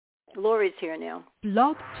Lori's here now.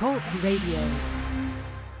 Blog Talk Radio.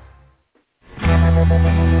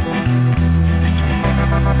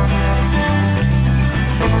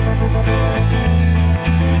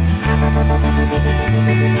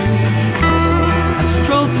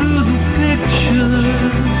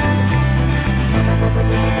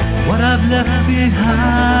 What I've left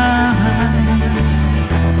behind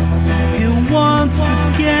here once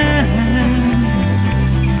again.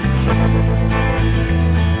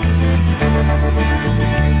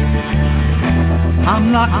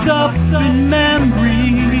 I'm locked up in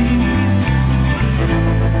memories,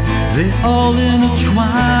 they all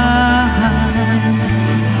intertwine.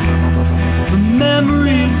 The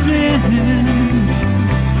memories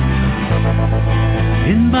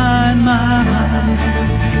in my mind.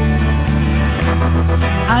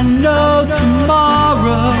 I know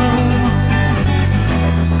tomorrow,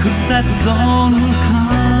 'cause that dawn will come.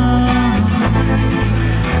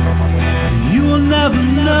 You will never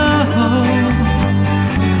know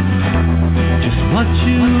just what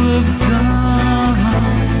you have done.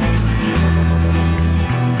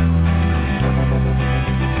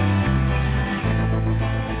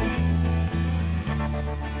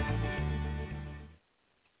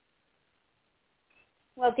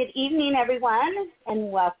 Well, good evening, everyone,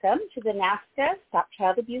 and welcome to the NAASCA Stop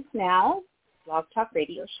Child Abuse Now Blog Talk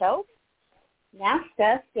Radio Show.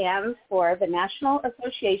 NAASCA stands for the National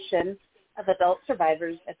Association of Adult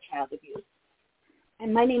Survivors of Child Abuse.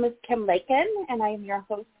 And my name is Kim Lakin, and I am your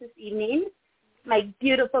host this evening. My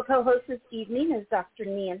beautiful co-host this evening is Dr.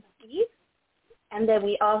 Nancy. And then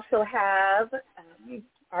we also have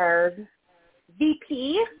our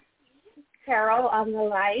VP, Carol, on the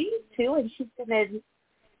line, too, and she's going to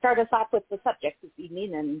start us off with the subject this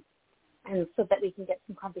evening and so that we can get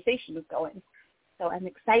some conversations going. So I'm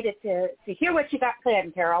excited to hear what you got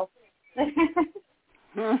planned, Carol.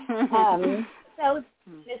 So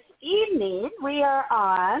this evening we are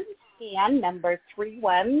on scan number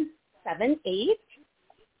 3178,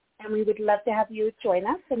 and we would love to have you join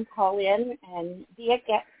us and call in and be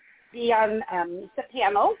on the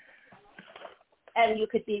panel, and you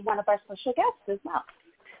could be one of our special guests as well.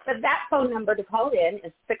 But that phone number to call in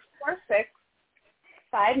is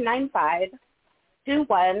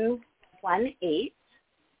 646-595-2118,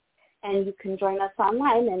 and you can join us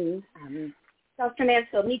online, and Dr. Nancy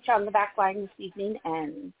will meet you on the back line this evening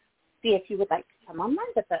and see if you would like to come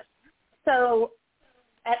online with us. So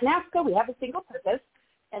at NAASCA, we have a single purpose,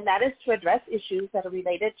 and that is to address issues that are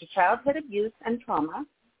related to childhood abuse and trauma,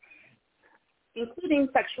 including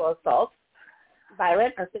sexual assault,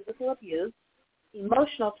 violent or physical abuse,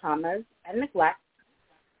 emotional traumas, and neglect,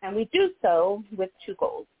 and we do so with two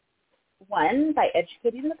goals. One, by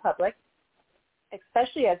educating the public,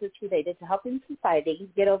 especially as it's related to helping society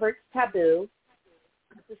get over its taboo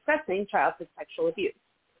of discussing childhood sexual abuse,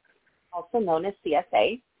 also known as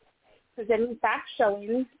CSA, presenting facts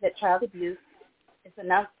showing that child abuse is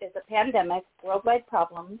a pandemic, worldwide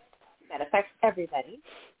problem that affects everybody.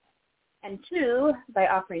 And two, by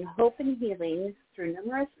offering hope and healing through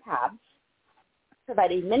numerous paths,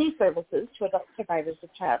 providing many services to adult survivors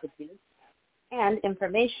of child abuse, and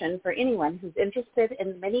information for anyone who's interested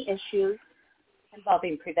in many issues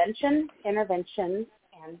involving prevention, intervention,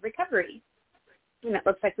 and recovery. And it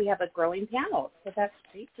looks like we have a growing panel, so that's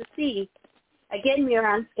great to see. Again, we are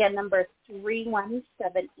on scan number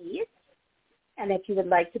 3178, and if you would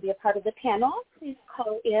like to be a part of the panel, please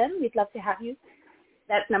call in. We'd love to have you.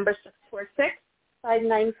 That number is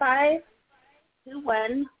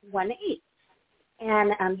 646-595-2118.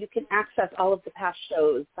 And you can access all of the past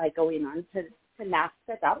shows by going on to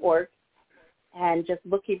NAASCA.org and just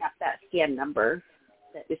looking up that scan number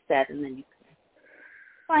that we said, and then you can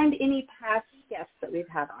find any past guests that we've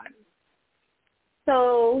had on.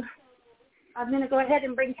 So I'm going to go ahead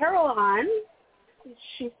and bring Carol on.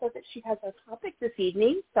 She said that she has a topic this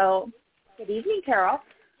evening. So good evening, Carol.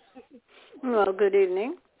 Well, good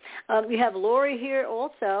evening. We have Lori here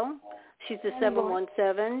also. She's the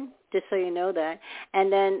 717, just so you know that.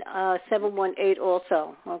 And then 718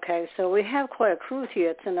 also. Okay, so we have quite a crew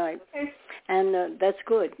here tonight. Okay. And that's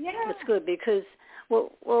good. Yeah. That's good because,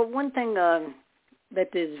 well, one thing that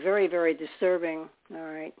is very, very disturbing, all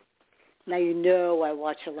right, now you know I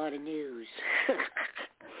watch a lot of news.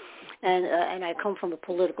 and I come from a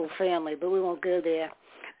political family, but we won't go there.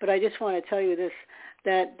 But I just want to tell you this,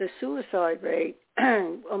 that the suicide rate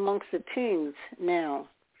amongst the teens now,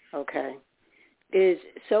 okay, is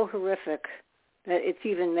so horrific that it's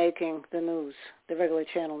even making the news, the regular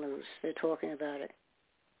channel news. They're talking about it,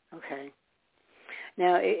 okay.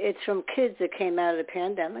 Now, it's from kids that came out of the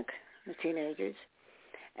pandemic, the teenagers,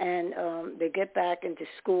 And they get back into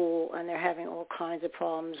school, and they're having all kinds of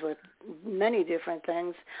problems with many different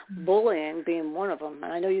things, bullying being one of them.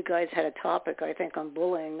 And I know you guys had a topic, I think, on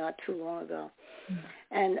bullying not too long ago.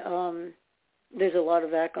 And there's a lot of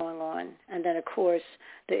that going on. And then, of course,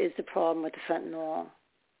 there is the problem with the fentanyl.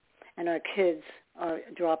 And our kids are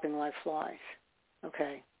dropping like flies,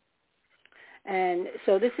 okay? And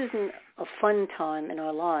so this isn't a fun time in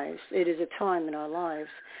our lives. It is a time in our lives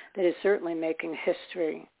that is certainly making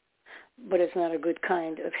history, but it's not a good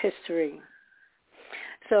kind of history.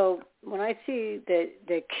 So when I see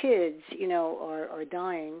that kids, are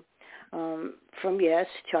dying from, yes,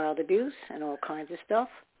 child abuse and all kinds of stuff,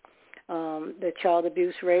 the child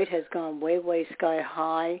abuse rate has gone way, way sky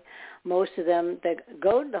high. Most of them that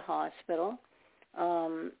go to the hospital,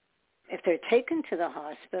 if they're taken to the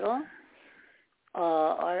hospital,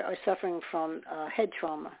 are suffering from head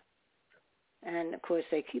trauma. And, of course,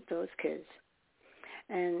 they keep those kids.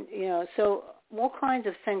 And, so all kinds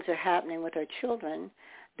of things are happening with our children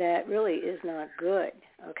that really is not good,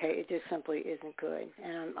 okay? It just simply isn't good.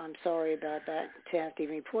 And I'm sorry about that, to have to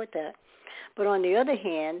even report that. But on the other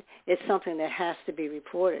hand, it's something that has to be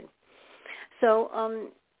reported. So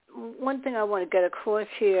one thing I want to get across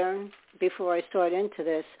here before I start into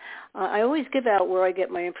this, I always give out where I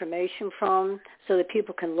get my information from so that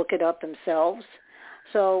people can look it up themselves.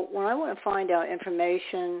 So when I want to find out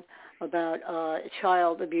information about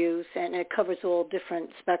child abuse, and it covers all different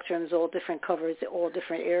spectrums, all different covers, all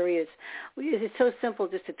different areas, it's so simple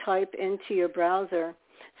just to type into your browser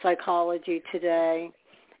Psychology Today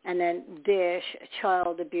and then dash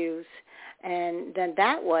child abuse, and then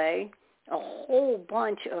that way a whole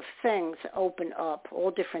bunch of things open up, all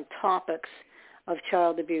different topics of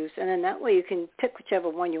child abuse, and then that way you can pick whichever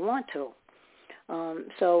one you want to.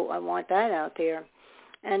 So I want that out there.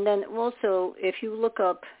 And then also, if you look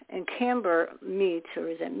up in Camber Meet, or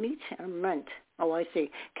is it Meet or Ment? Oh, I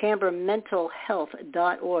see.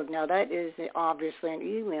 CamberMentalHealth.org. Now, that is obviously an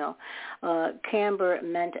email.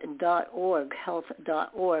 CamberMent.org,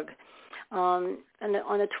 health.org. And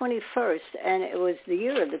on the 21st, and it was the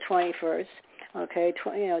year of the 21st, okay,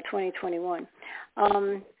 2021,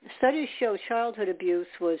 studies show childhood abuse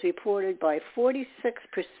was reported by 46%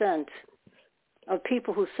 of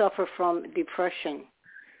people who suffer from depression.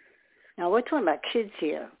 Now, we're talking about kids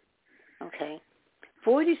here, okay?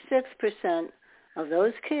 46% of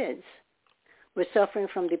those kids were suffering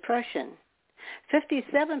from depression.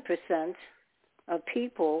 57% of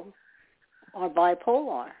people are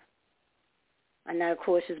bipolar. And that, of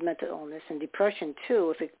course, is mental illness and depression, too,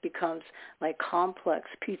 if it becomes like complex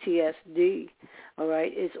PTSD, all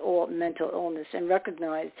right, is all mental illness and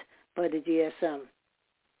recognized by the DSM.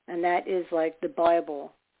 And that is like the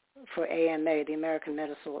Bible for AMA, the American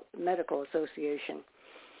Medical Association.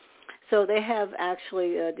 So they have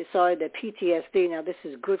actually decided that PTSD, now this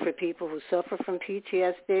is good for people who suffer from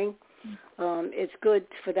PTSD. It's good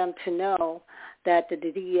for them to know that the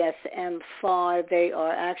DSM-5, they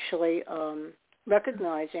are actually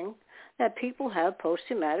recognizing that people have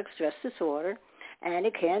post-traumatic stress disorder, and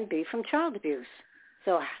it can be from child abuse.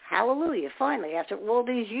 So hallelujah, finally, after all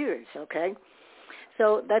these years, okay?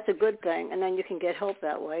 So that's a good thing, and then you can get help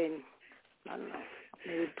that way, and I don't know,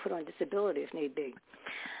 maybe put on disability if need be.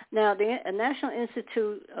 Now, the National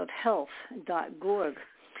Institute of Health.org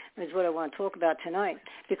is what I want to talk about tonight,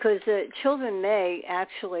 because children may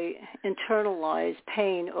actually internalize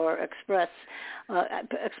pain or express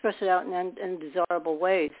it out in desirable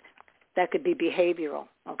ways. That could be behavioral,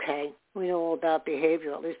 okay? We know all about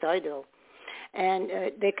behavioral, at least I do. And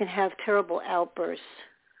they can have terrible outbursts,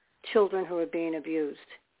 children who are being abused.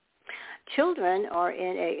 Children are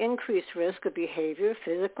in an increased risk of behavior,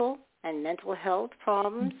 physical, and mental health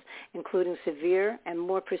problems, including severe and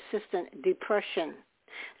more persistent depression.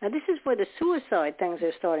 Now, this is where the suicide things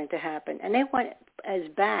are starting to happen, and they went as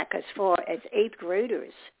back as far as 8th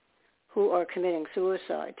graders who are committing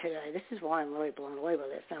suicide today. This is why I'm really blown away by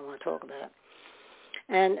this, and I want to talk about it.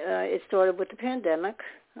 And it started with the pandemic,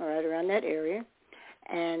 all right, around that area,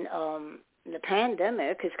 and the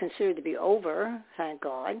pandemic is considered to be over, thank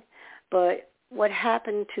God, but what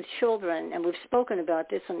happened to children, and we've spoken about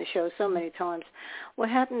this on the show so many times, what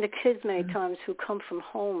happened to kids many times who come from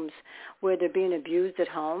homes where they're being abused at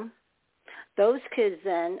home, those kids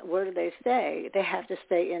then, where do they stay? They have to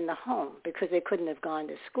stay in the home because they couldn't have gone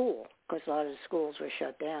to school because a lot of the schools were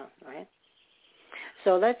shut down, right?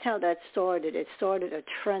 So that's how that started. It started a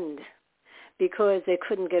trend because they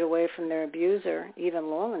couldn't get away from their abuser even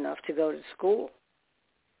long enough to go to school.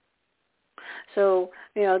 So,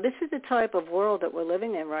 this is the type of world that we're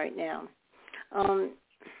living in right now.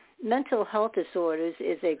 mental health disorders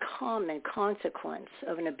is a common consequence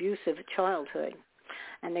of an abusive childhood,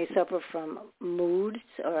 and they suffer from mood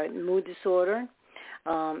disorder,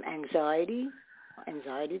 anxiety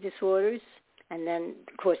disorders, and then,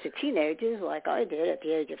 of course, the teenagers, like I did at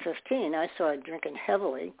the age of 15, I started drinking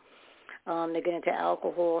heavily. They get into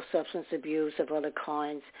alcohol, substance abuse of other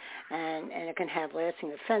kinds, and it can have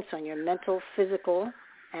lasting effects on your mental, physical,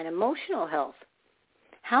 and emotional health.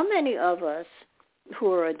 How many of us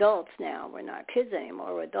who are adults now, we're not kids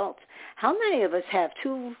anymore, we're adults, how many of us have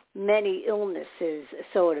too many illnesses,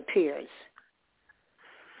 so it appears?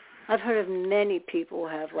 I've heard of many people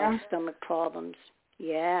who have, like, stomach problems.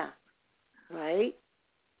 Yeah, right?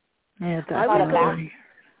 Yeah, definitely.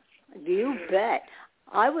 You bet.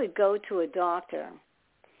 I would go to a doctor.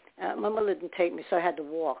 My mother didn't take me, so I had to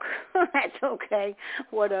walk. That's okay,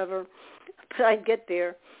 whatever. But I'd get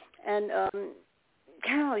there, and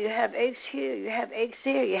Carol, you have aches here, you have aches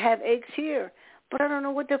there, you have aches here, but I don't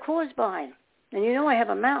know what they're caused by. And you know I have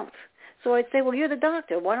a mouth. So I'd say, well, you're the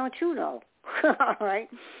doctor. Why don't you know? All right.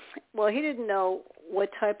 Well, he didn't know what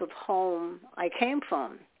type of home I came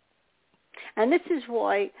from. And this is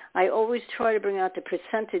why I always try to bring out the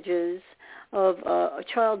percentages of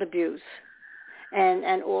child abuse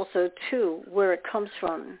and also, too, where it comes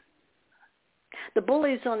from. The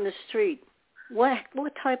bullies on the street, what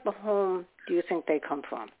type of home do you think they come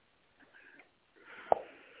from?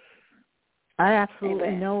 I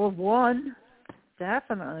absolutely know of one.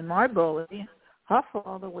 Definitely. My bully, her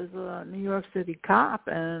father was a New York City cop,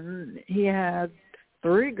 and he had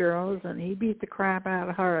 3 girls, and he beat the crap out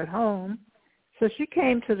of her at home. So she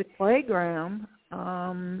came to the playground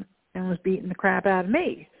and was beating the crap out of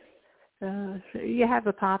me. So you have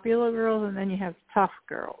the popular girls, and then you have the tough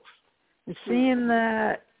girls. It seemed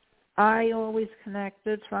that I always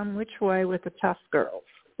connected some which way with the tough girls.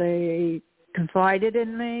 They confided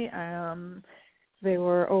in me. They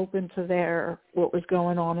were open to what was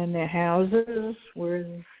going on in their houses, whereas,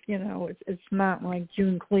 it's not like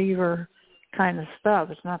June Cleaver kind of stuff.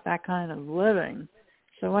 It's not that kind of living.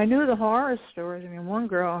 So I knew the horror stories. I mean, one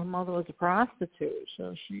girl, her mother was a prostitute,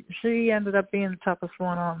 so she ended up being the toughest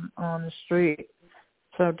one on the street.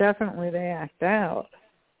 So definitely they act out.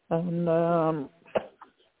 And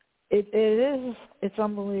it's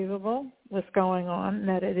unbelievable what's going on, and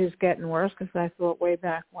that it is getting worse, because I thought way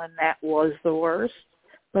back when that was the worst.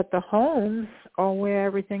 But the homes are where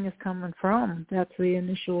everything is coming from. That's the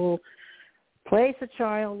initial place a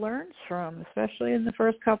child learns from, especially in the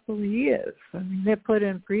first couple of years. I mean, they're put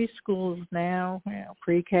in preschools now,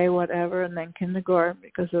 pre-K, whatever, and then kindergarten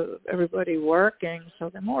because of everybody working, so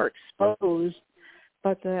they're more exposed.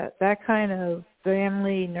 But that kind of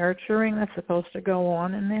family nurturing that's supposed to go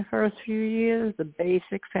on in their first few years, the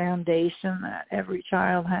basic foundation that every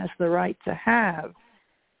child has the right to have,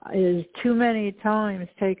 is too many times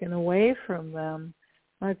taken away from them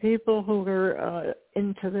by people who are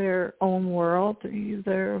into their own world.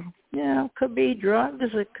 Either, could be drugs,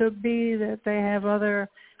 it could be that they have other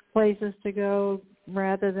places to go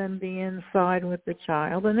rather than be inside with the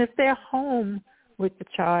child. And if they're home with the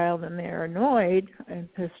child and they're annoyed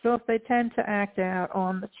and pissed off, they tend to act out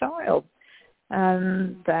on the child.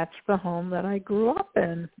 And that's the home that I grew up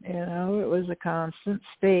in. It was a constant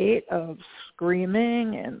state of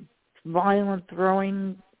screaming and violent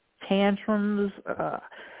throwing tantrums.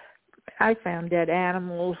 I found dead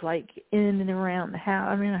animals like in and around the house.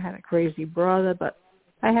 I mean, I had a crazy brother, but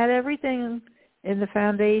I had everything in the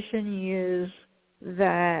foundation years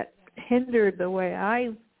that hindered the way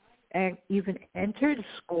I even entered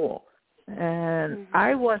school, and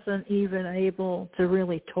I wasn't even able to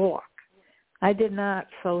really talk. I did not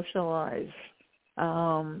socialize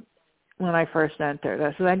when I first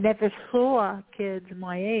entered. So I never saw kids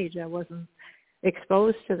my age. I wasn't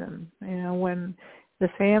exposed to them. When the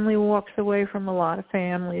family walks away from a lot of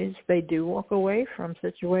families, they do walk away from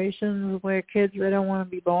situations where kids they don't want to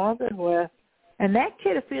be bothered with. And that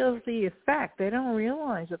kid feels the effect. They don't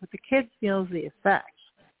realize it, but the kid feels the effect.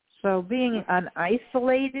 So being an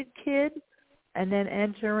isolated kid and then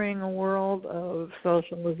entering a world of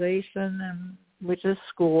socialization, which is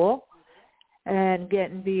school, and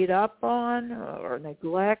getting beat up on or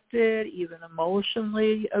neglected, even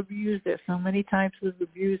emotionally abused. There's so many types of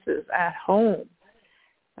abuses at home.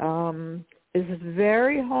 It's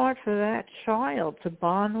very hard for that child to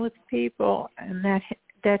bond with people, and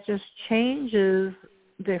that just changes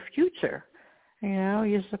their future.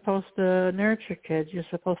 You're supposed to nurture kids. You're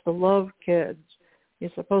supposed to love kids.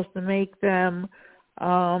 You're supposed to make them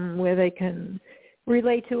where they can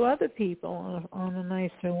relate to other people on a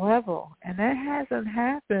nicer level. And that hasn't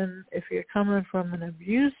happened if you're coming from an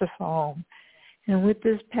abusive home. And with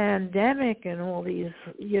this pandemic and all these,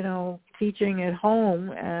 teaching at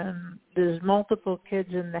home, and there's multiple kids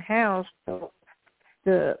in the house, so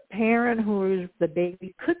the parent who is the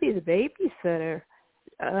baby, could be the babysitter,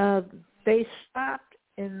 they stopped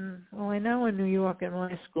I know in New York in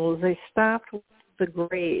my schools, they stopped with the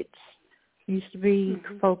grades. It used to be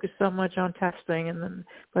focused so much on testing,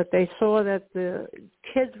 but they saw that the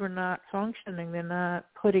kids were not functioning, they're not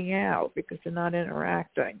putting out because they're not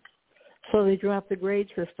interacting. So they dropped the grade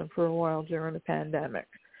system for a while during the pandemic.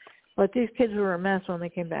 But these kids were a mess when they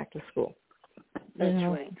came back to school. That's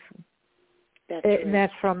right. Right.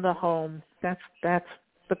 That's from the home. That's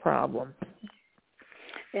the problem.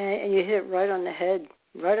 And you hit it right on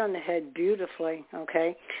the head beautifully,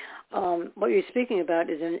 okay? What you're speaking about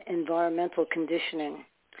is an environmental conditioning.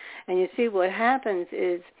 And you see what happens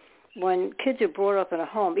is when kids are brought up in a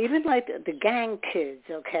home, even like the gang kids,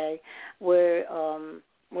 okay, where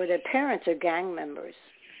their parents are gang members,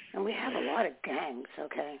 and we have a lot of gangs,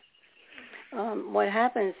 okay? What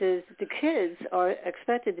happens is the kids are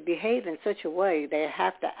expected to behave in such a way they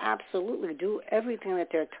have to absolutely do everything that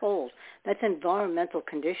they're told. That's environmental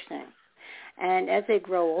conditioning. And as they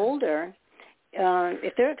grow older,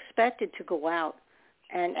 if they're expected to go out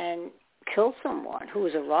and kill someone who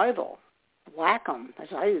is a rival, whack them, as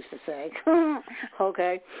I used to say,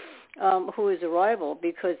 okay, who is a rival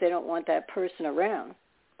because they don't want that person around,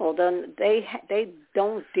 well, then they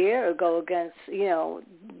don't dare go against,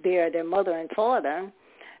 their mother and father,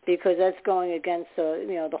 because that's going against,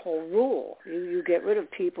 the whole rule. You get rid of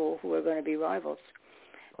people who are going to be rivals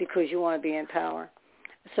because you want to be in power.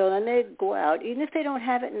 So then they go out, even if they don't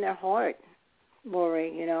have it in their heart,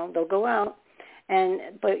 Lori, they'll go out.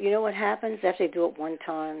 But you know what happens after they do it 1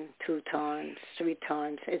 time, 2 times, 3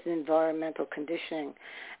 times? It's environmental conditioning,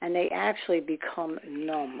 and they actually become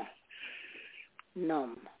numb.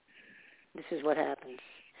 This is what happens.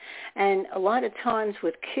 And a lot of times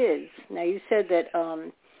with kids, now you said that,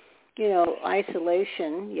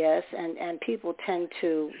 isolation, yes, and people tend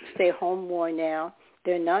to stay home more now.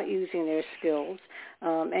 They're not using their skills,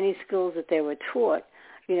 any skills that they were taught,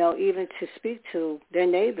 even to speak to their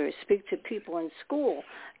neighbors, speak to people in school,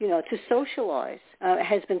 to socialize,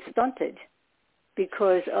 has been stunted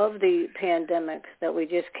because of the pandemic that we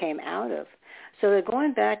just came out of. So they're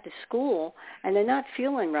going back to school, and they're not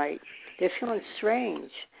feeling right. They're feeling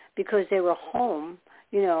strange because they were home,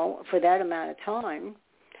 for that amount of time.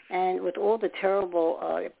 And with all the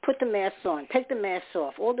terrible, put the masks on, take the masks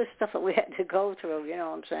off, all this stuff that we had to go through, you know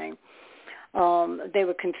what I'm saying? They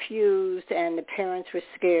were confused, and the parents were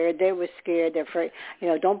scared. They were scared. They're afraid,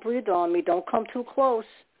 don't breathe on me. Don't come too close.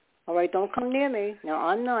 All right, don't come near me. Now,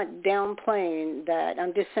 I'm not downplaying that.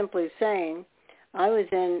 I'm just simply saying I was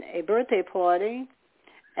in a birthday party,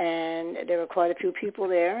 and there were quite a few people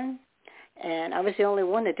there, and I was the only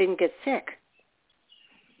one that didn't get sick.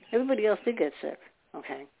 Everybody else did get sick,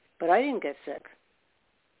 okay, but I didn't get sick.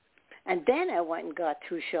 And then I went and got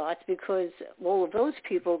 2 shots because all of those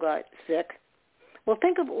people got sick. Well,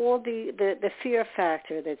 think of all the fear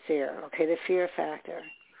factor that's there, okay, the fear factor.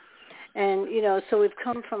 And, so we've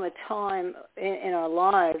come from a time in our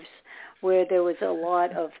lives where there was a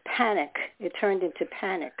lot of panic. It turned into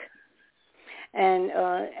panic. And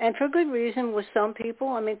for good reason with some people.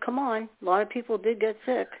 I mean, come on, a lot of people did get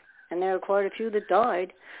sick, and there were quite a few that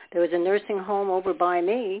died. There was a nursing home over by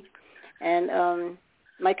me, and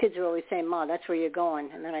my kids are always saying, "Ma, that's where you're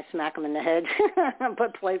going," and then I smack them in the head,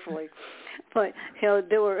 but playfully. But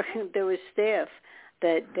there were staff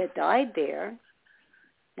that died there.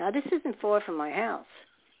 Now this isn't far from my house,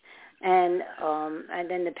 and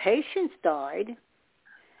then the patients died,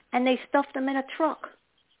 and they stuffed them in a truck.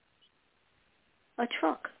 A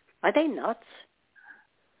truck. Are they nuts?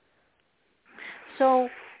 So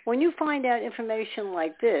when you find out information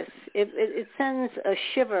like this, it sends a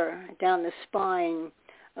shiver down the spine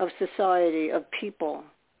of society, of people,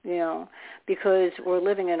 because we're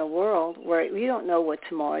living in a world where you don't know what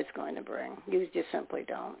tomorrow is going to bring. You just simply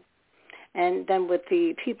don't. And then with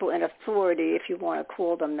the people in authority, if you want to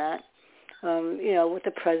call them that, with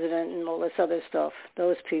the president and all this other stuff,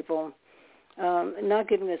 those people, not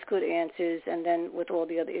giving us good answers, and then with all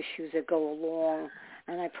the other issues that go along,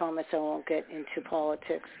 and I promise I won't get into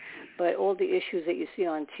politics, but all the issues that you see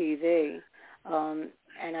on TV,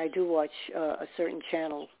 and I do watch a certain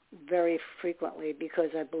channel very frequently because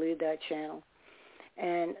I believe that channel,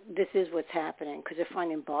 and this is what's happening because they're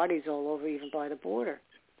finding bodies all over, even by the border,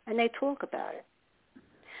 and they talk about it.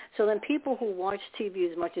 So then people who watch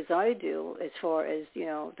TV as much as I do, as far as,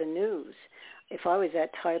 the news, if I was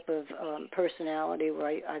that type of personality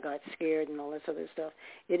where I got scared and all this other stuff,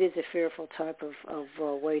 it is a fearful type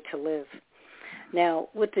of way to live. Now,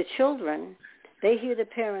 with the children, they hear the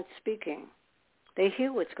parents speaking. They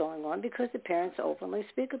hear what's going on because the parents openly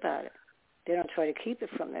speak about it. They don't try to keep it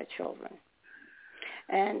from their children.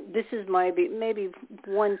 And this is maybe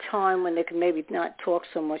one time when they can maybe not talk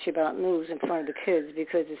so much about news in front of the kids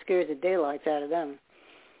because it scares the daylights out of them.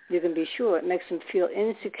 You can be sure it makes them feel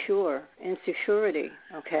insecurity,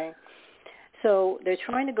 okay? So they're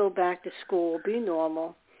trying to go back to school, be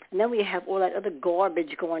normal, and then we have all that other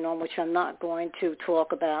garbage going on, which I'm not going to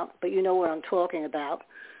talk about, but you know what I'm talking about,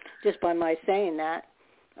 just by my saying that,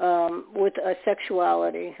 with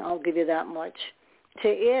sexuality, I'll give you that much,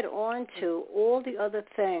 to add on to all the other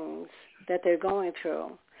things that they're going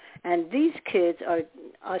through. And these kids,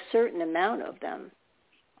 a certain amount of them,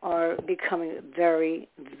 are becoming very,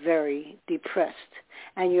 very depressed.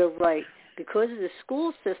 And you're right, because of the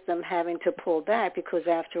school system having to pull back, because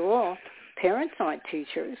after all, parents aren't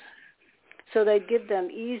teachers. So they give them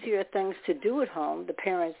easier things to do at home, the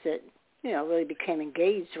parents that, really became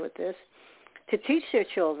engaged with this, to teach their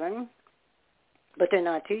children, but they're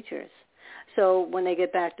not teachers. So when they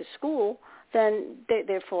get back to school, then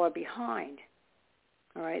they're far behind.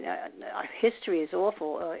 All right, history is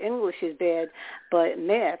awful. English is bad, but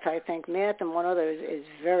math and one other is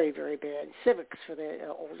very, very bad. Civics for the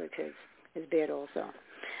older kids is bad also.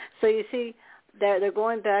 So you see, they're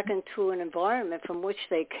going back into an environment from which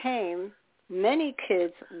they came. Many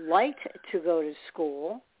kids liked to go to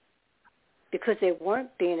school because they weren't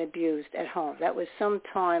being abused at home. That was some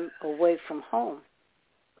time away from home.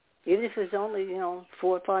 Even if it was only,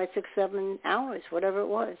 4, 5, 6, 7 hours, whatever it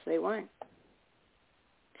was, they went.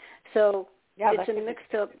 So it's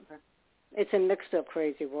a mixed up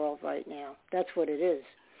crazy world right now. That's what it is.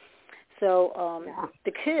 So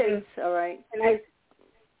the kids, all right.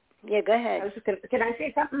 Yeah, go ahead. Can I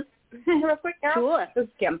say something real quick, Carol? Sure. This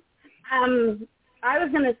is Kim. I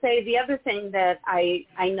was going to say the other thing that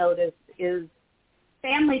I noticed is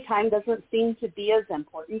family time doesn't seem to be as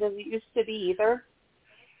important as it used to be either.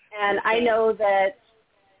 And I know that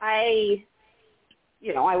I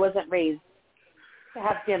wasn't raised to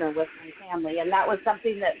have dinner with my family, and that was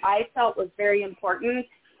something that I felt was very important.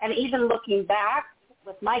 And even looking back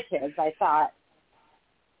with my kids, I thought,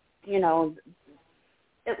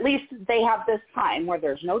 at least they have this time where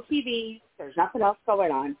there's no TV, there's nothing else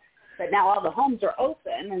going on. But now all the homes are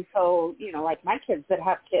open, and so, like my kids that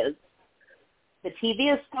have kids, the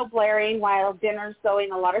TV is still blaring while dinner's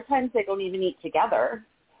going. A lot of times they don't even eat together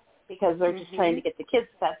because they're just trying to get the kids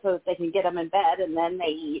set so that they can get them in bed, and then they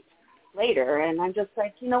eat later. And I'm just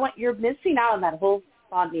like, you know what, you're missing out on that whole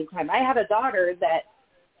bonding time. I had a daughter that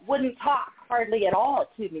wouldn't talk hardly at all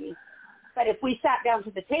to me, but if we sat down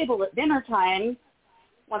to the table at dinner time,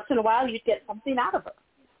 once in a while you'd get something out of her,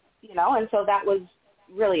 and so that was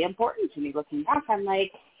really important to me. Looking back, I'm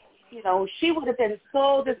like, she would have been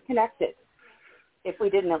so disconnected if we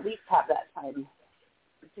didn't at least have that time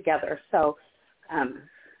together. So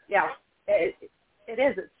it is.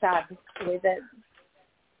 It's sad the way that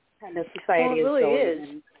kind of society it really is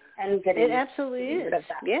going. is. And getting it absolutely is. Rid of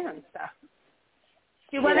that yeah. Stuff.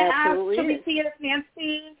 Do you want to ask, should we see if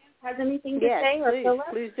Nancy has anything to say or fill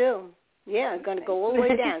up? Please do. Yeah, I'm going to go all the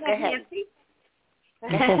way down. Go ahead. Nancy?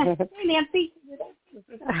 Hey, Nancy.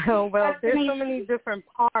 Oh, well, there's so many different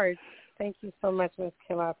parts. Thank you so much, Ms.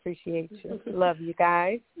 Kim. I appreciate you. Love you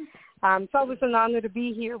guys. So it was an honor to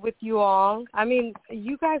be here with you all. I mean,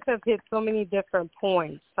 you guys have hit so many different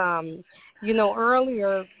points.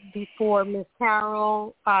 Earlier before Ms.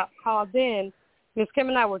 Carol called in, Ms. Kim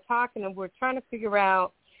and I were talking, and we're trying to figure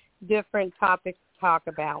out different topics to talk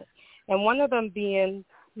about. And one of them being,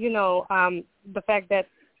 the fact that,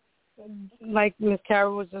 like Ms.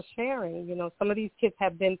 Carol was just sharing, some of these kids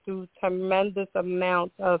have been through tremendous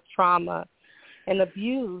amounts of trauma and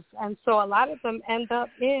abuse. And so a lot of them end up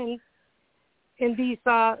in these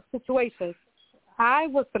situations. I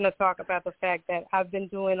was going to talk about the fact that I've been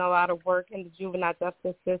doing a lot of work in the juvenile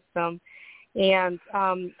justice system. And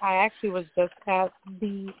I actually was just at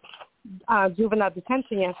the juvenile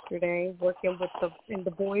detention yesterday working in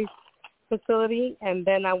the boys' facility, and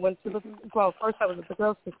then I went to first I was at the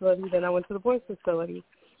girls' facility, then I went to the boys' facility.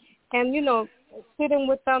 And, sitting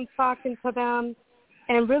with them, talking to them,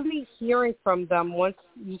 and really hearing from them once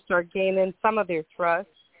you start gaining some of their trust,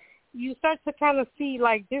 you start to kind of see,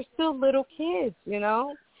 like, they're still little kids,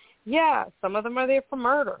 Yeah, some of them are there for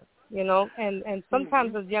murder, and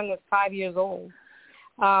sometimes as young as 5 years old.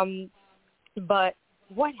 But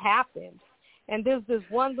what happened? And there's this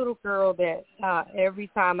one little girl that every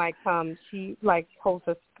time I come, she, holds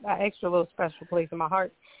an extra little special place in my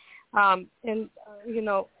heart.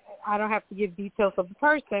 I don't have to give details of the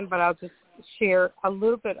person, but I'll just share a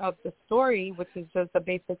little bit of the story, which is just the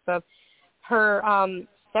basics of her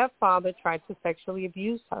stepfather tried to sexually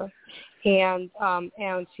abuse her, and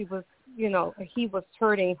she was, he was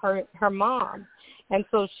hurting her mom, and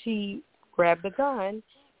so she grabbed a gun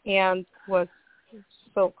and was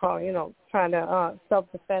so-called, trying to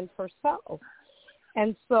self-defend herself.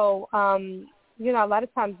 And so, a lot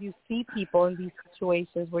of times you see people in these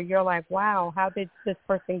situations where you're like, wow, how did this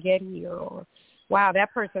person get here? Or, wow,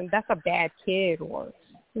 that person, that's a bad kid, or,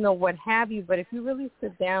 what have you. But if you really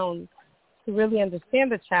sit down to really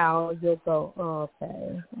understand the child, you'll go, oh,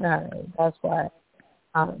 okay, all right, that's why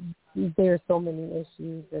there are so many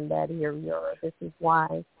issues in that area, or this is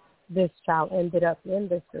why this child ended up in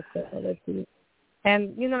this facility.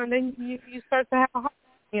 And, and then you start to have a heart,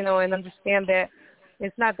 and understand that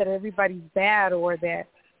it's not that everybody's bad or that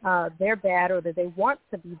they're bad or that they want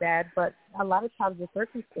to be bad, but a lot of times the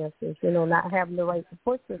circumstances, not having the right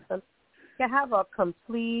support system can have a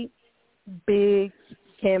complete big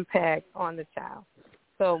impact on the child.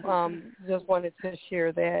 So just wanted to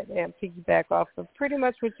share that and piggyback off of pretty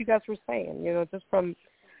much what you guys were saying, just from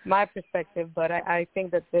my perspective. But I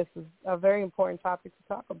think that this is a very important topic to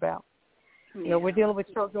talk about. We're dealing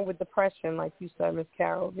with children with depression, like you said, Ms.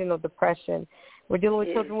 Carol, depression. We're dealing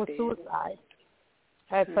with children with suicide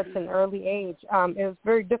at such an early age. It was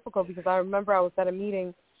very difficult because I remember I was at a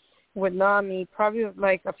meeting with NAMI probably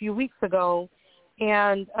like a few weeks ago,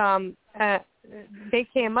 and they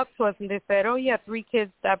came up to us and they said, oh, yeah, 3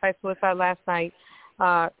 kids died by suicide last night,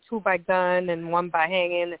 2 by gun and 1 by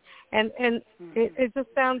hanging. And it just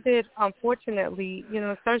sounded, unfortunately,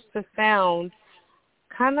 it starts to sound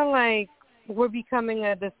kind of like we're becoming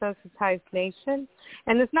a desensitized nation.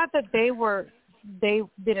 And it's not that they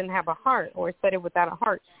didn't have a heart or said it without a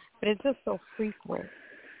heart, but it's just so frequent.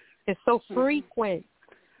 It's so frequent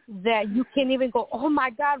that you can't even go, oh, my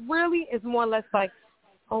God, really? It's more or less like,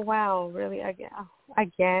 oh, wow, really, again?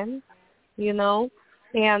 And,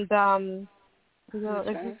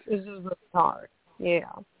 it's just really hard.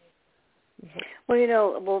 Yeah.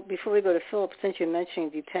 Well, before we go to Philip, since you're mentioning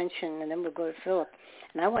detention, and then we'll go to Philip,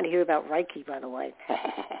 and I want to hear about Reiki, by the way.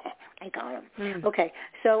 I got him. Okay,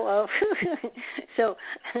 so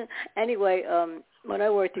anyway, when I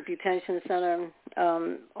worked at detention center,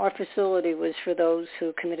 our facility was for those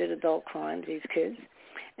who committed adult crimes, these kids,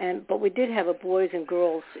 but we did have a boys and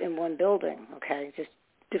girls in one building. Okay, just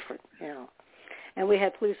different, and we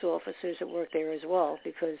had police officers that worked there as well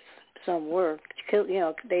because some were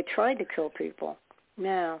they tried to kill people.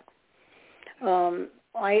 Now,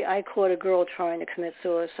 I caught a girl trying to commit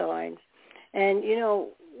suicide, and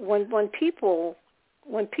when people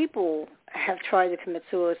have tried to commit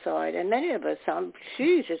suicide, and many of us,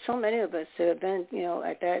 there's so many of us that have been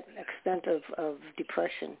at that extent of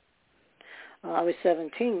depression. I was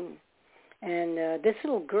 17, and this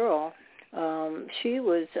little girl, she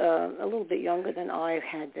was a little bit younger than I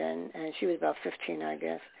had been, and she was about 15, I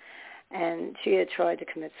guess. And she had tried to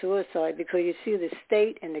commit suicide because you see the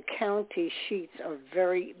state and the county sheets are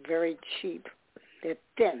very, very cheap. They're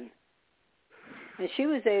thin. And she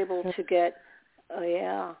was able to get,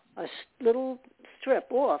 a little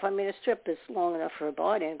strip off. I mean, a strip that's long enough for her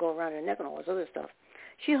body and go around her neck and all this other stuff.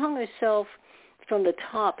 She hung herself from the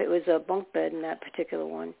top. It was a bunk bed in that particular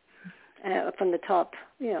one, from the top,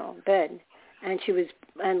 bed.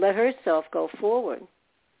 And let herself go forward.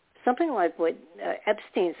 Something like what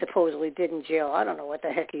Epstein supposedly did in jail. I don't know what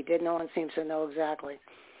the heck he did. No one seems to know exactly.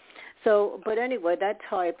 So, but anyway, that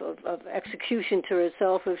type of execution to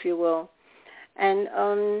herself, if you will. And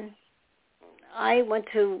I went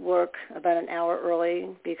to work about an hour early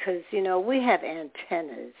because, we have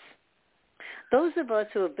antennas. Those of us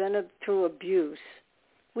who have been through abuse,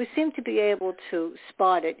 we seem to be able to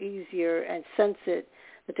spot it easier and sense it,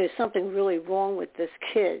 that there's something really wrong with this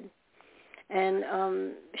kid. And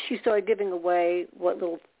she started giving away what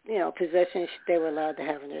little, possessions they were allowed to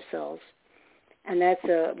have in their cells. And that's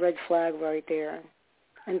a red flag right there.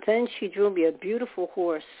 And then she drew me a beautiful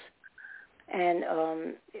horse, and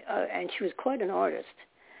she was quite an artist.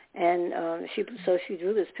 And she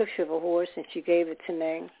drew this picture of a horse, and she gave it to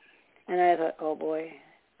me. And I thought, oh, boy,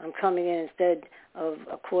 I'm coming in instead of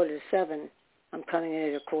 6:45, I'm coming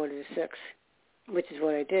in at 6:45, which is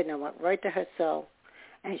what I did. And I went right to her cell,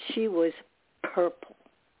 and she was purple.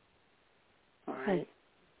 All right.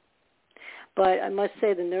 But I must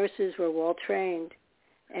say the nurses were well trained,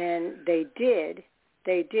 and they did,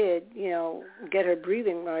 get her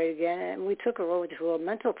breathing right again, and we took her over to a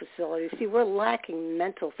mental facility. See, we're lacking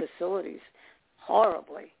mental facilities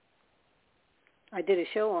horribly. I did a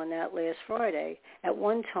show on that last Friday. At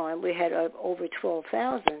one time, we had over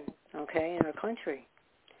 12,000, okay, in our country.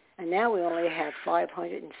 And now we only have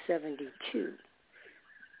 572.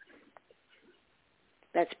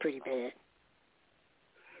 That's pretty bad.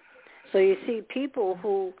 So you see people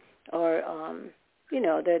who are,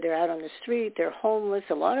 they're out on the street, they're homeless.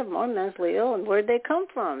 A lot of them are mentally ill, and where'd they come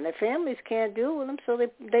from? Their families can't deal with them, so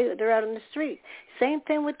they're out on the street. Same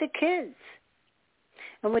thing with the kids.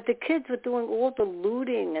 And with the kids, with doing all the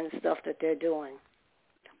looting and stuff that they're doing.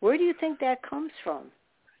 Where do you think that comes from?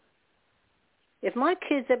 If my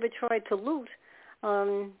kids ever tried to loot,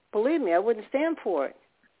 believe me, I wouldn't stand for it.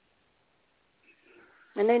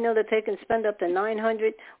 And they know that they can spend up to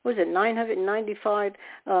 $995,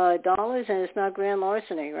 and it's not grand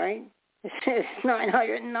larceny, right? It's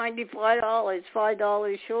 $995,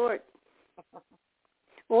 $5 short.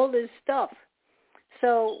 All this stuff.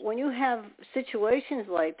 So when you have situations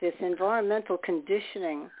like this, environmental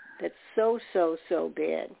conditioning that's so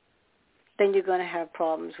bad, then you're going to have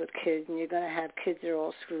problems with kids, and you're going to have kids that are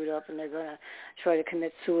all screwed up, and they're going to try to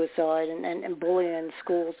commit suicide and bullying in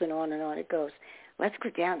schools, and on it goes. Let's go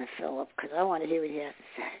down to Philip, because I want to hear what he has to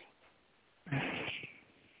say.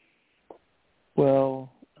 Well,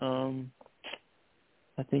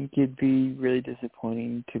 I think it'd be really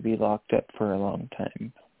disappointing to be locked up for a long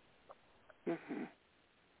time. Mm-hmm.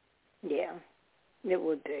 Yeah, it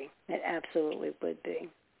would be. It absolutely would be.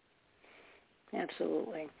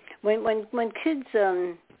 Absolutely. When kids,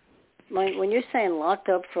 when you're saying locked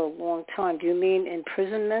up for a long time, do you mean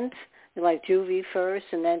imprisonment? Like juvie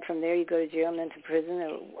first, and then from there you go to jail and then to prison,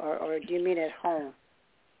 or do you mean at home,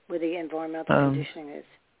 where the environmental conditioning is?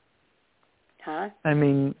 Huh? I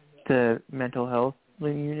mean the mental health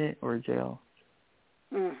unit or jail.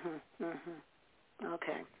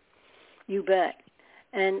 Okay. You bet.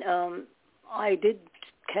 And I did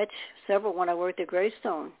catch several when I worked at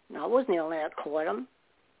Greystone. I wasn't the only one that caught them.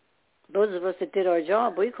 Those of us that did our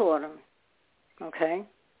job, we caught them. Okay?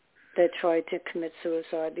 That tried to commit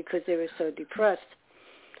suicide because they were so depressed.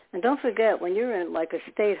 And don't forget, when you're in like a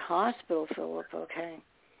state hospital, Philip, okay,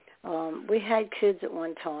 we had kids at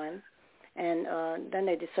one time, and then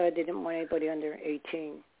they decided they didn't want anybody under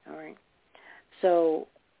 18, all right? So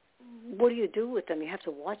what do you do with them? You have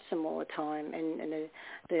to watch them all the time. And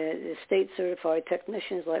the state-certified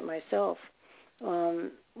technicians like myself,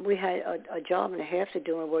 we had a job and a half to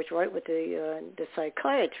do, and worked right with the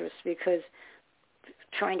psychiatrist, because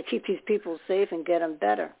trying to keep these people safe and get them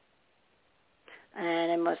better.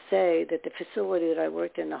 And I must say that the facility that I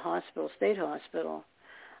worked in, the hospital, state hospital,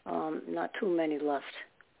 not too many left.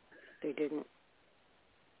 They didn't.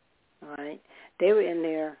 All right? They were in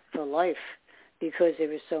there for life because they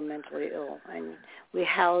were so mentally ill. And we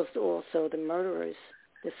housed also the murderers,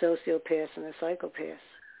 the sociopaths and the psychopaths.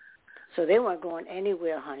 So they weren't going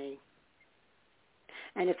anywhere, honey.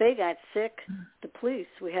 And if they got sick, the police,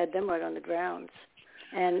 we had them right on the grounds.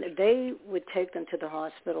 And they would take them to the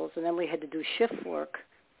hospitals, and then we had to do shift work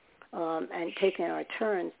and taking our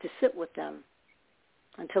turns to sit with them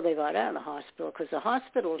until they got out of the hospital, because the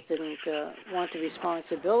hospitals didn't want the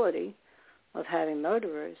responsibility of having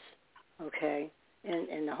murderers, okay,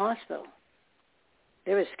 in the hospital.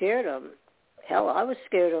 They were scared of them. Hell, I was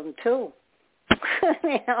scared of them too.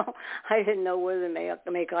 I didn't know whether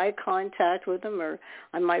to make eye contact with them, or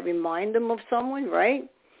I might remind them of someone, right?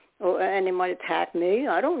 And they might attack me.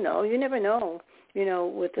 I don't know. You never know,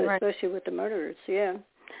 especially with the murderers, yeah.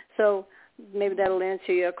 So maybe that'll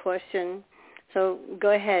answer your question. So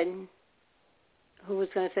go ahead. Who was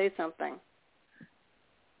going to say something?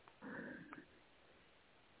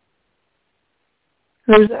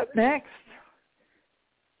 Who's up next?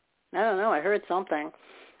 I don't know. I heard something.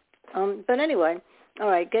 But anyway, all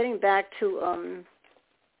right, getting back to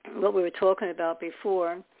what we were talking about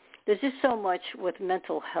before, there's just so much with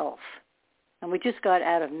mental health. And we just got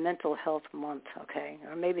out of Mental Health Month, okay?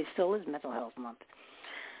 Or maybe it still is Mental Health Month.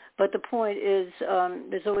 But the point is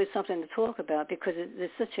there's always something to talk about, because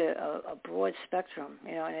there's such a broad spectrum,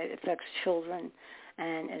 and it affects children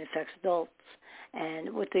and it affects adults.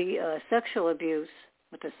 And with the sexual abuse,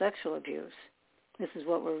 this is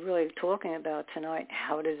what we're really talking about tonight.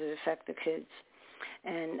 How does it affect the kids?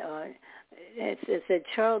 And it's that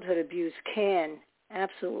childhood abuse can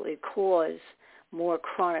absolutely cause more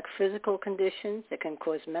chronic physical conditions. It can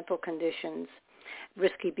cause mental conditions,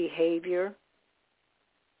 risky behavior.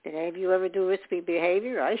 Did any of you ever do risky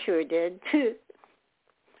behavior? I sure did.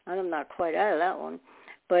 I'm not quite out of that one.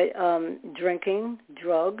 But drinking,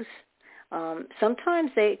 drugs.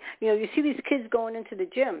 Sometimes you see these kids going into the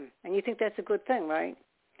gym, and you think that's a good thing, right?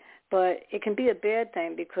 But it can be a bad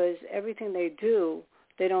thing, because everything they do,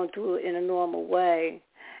 They don't do it in a normal way,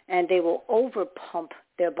 and they will overpump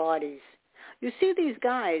their bodies. You see these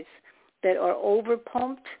guys that are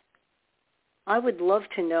overpumped, I would love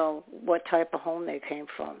to know what type of home they came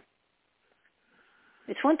from.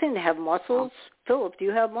 It's one thing to have muscles. Philip, do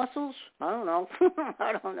you have muscles? I don't know.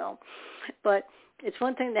 I don't know. But it's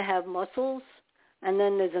one thing to have muscles, and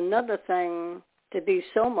then there's another thing to be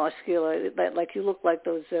so muscular that, like, you look like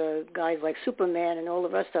those guys like Superman and all the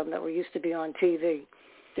rest of them that were used to be on TV.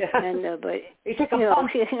 Yeah. And but they took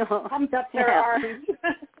a pumped up their arms.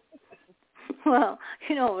 Well,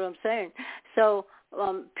 you know what I'm saying. So,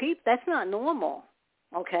 that's not normal.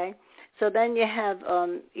 Okay. So then you have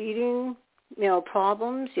eating,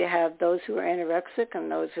 problems. You have those who are anorexic and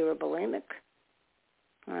those who are bulimic.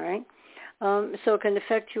 All right. So it can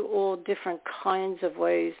affect you all different kinds of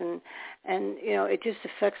ways, and it just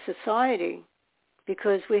affects society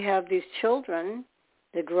because we have these children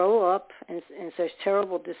that grow up in such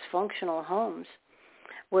terrible dysfunctional homes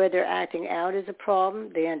where they're acting out as a problem.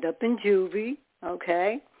 They end up in juvie,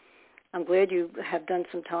 okay? I'm glad you have done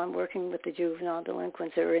some time working with the juvenile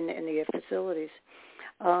delinquents that are in the facilities.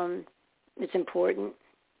 It's important.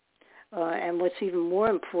 And what's even more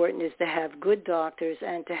important is to have good doctors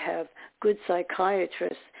and to have good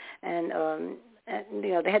psychiatrists. And they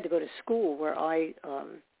had to go to school where I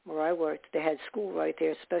worked. They had school right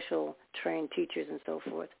there, special trained teachers and so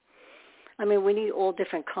forth. I mean, we need all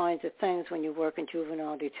different kinds of things when you work in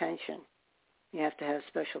juvenile detention. You have to have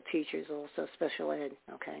special teachers also, special ed,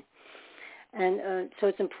 okay? And so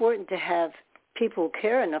it's important to have people who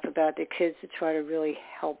care enough about their kids to try to really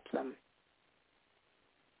help them.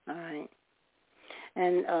 All right.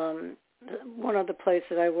 And one other place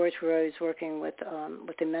that I worked where I was working with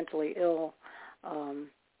the mentally ill,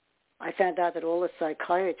 I found out that all the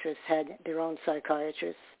psychiatrists had their own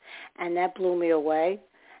psychiatrists, and that blew me away.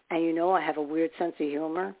 And I have a weird sense of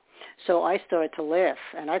humor, so I started to laugh,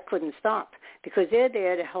 and I couldn't stop because they're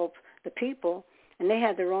there to help the people, and they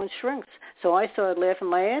had their own shrinks. So I started laughing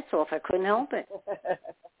my ass off. I couldn't help it.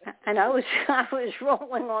 And I was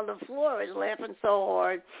rolling on the floor. I was laughing so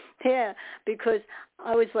hard. Yeah, because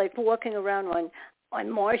I was like walking around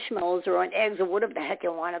on marshmallows or on eggs or whatever the heck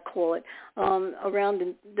you want to call it, around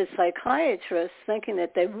the psychiatrists, thinking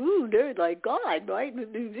that they're like God, right?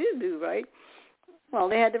 Right? Well,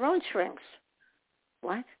 they had their own shrinks.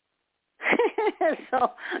 What?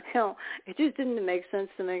 So, it just didn't make sense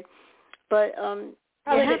to me. But how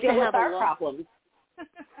do they deal with our problems?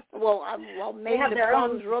 Well, maybe the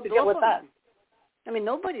problems rubbed off on them. I mean,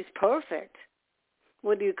 nobody's perfect.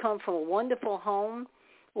 Whether you come from a wonderful home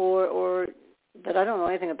or that I don't know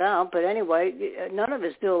anything about, but anyway, none of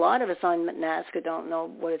us do. A lot of us on NAASCA don't know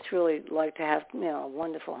what it's really like to have, a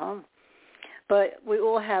wonderful home. But we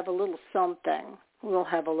all have a little something. We all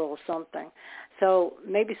have a little something. So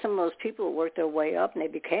maybe some of those people worked their way up and they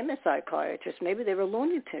became a psychiatrist. Maybe they were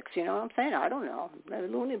lunatics, you know what I'm saying? I don't know. They were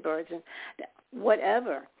loony birds and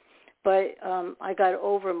whatever. But I got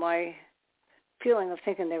over my feeling of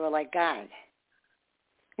thinking they were like God.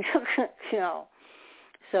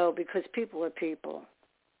 So because people are people.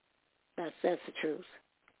 That's the truth.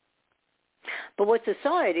 But what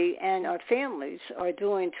society and our families are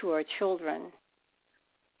doing to our children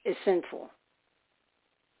is sinful.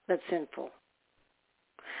 That's sinful.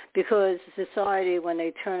 Because society, when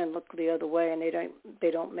they turn and look the other way and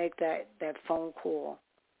they don't make that phone call,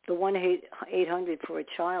 the 1-800 for a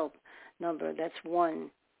child number, that's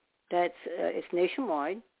it's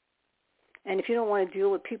nationwide. And if you don't want to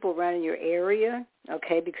deal with people around in your area,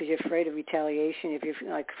 okay, because you're afraid of retaliation, if you're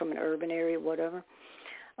like from an urban area, whatever,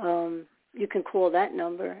 you can call that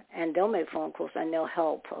number and they'll make phone calls and they'll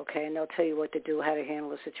help, okay, and they'll tell you what to do, how to handle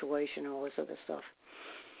the situation, all this other stuff.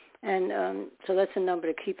 And so that's a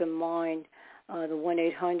number to keep in mind, the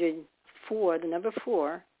 1-800-4, the number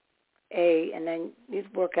 4, A, and then you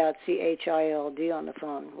work out CHILD on the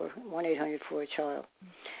phone, 1-800-4-CHILD,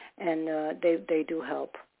 and they do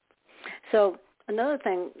help. So another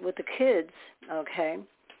thing with the kids, okay,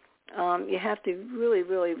 you have to really,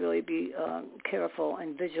 really, really be careful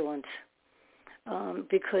and vigilant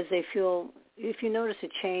because they feel, if you notice a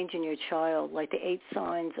change in your child, like the 8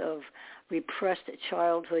 signs of repressed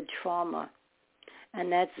childhood trauma,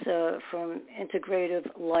 and that's from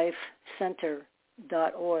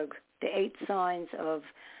integrativelife.org, the 8 signs of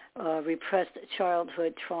repressed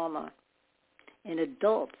childhood trauma in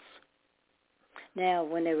adults. Now,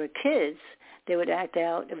 when they were kids, they would act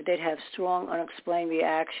out, they'd have strong, unexplained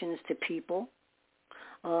reactions to people,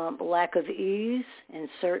 lack of ease in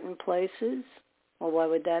certain places. Well, why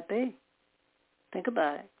would that be? Think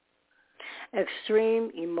about it.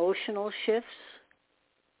 Extreme emotional shifts,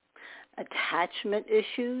 attachment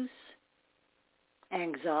issues,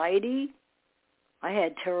 anxiety. I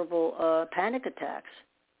had terrible panic attacks.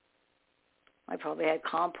 I probably had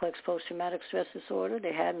complex post-traumatic stress disorder.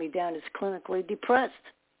 They had me down as clinically depressed.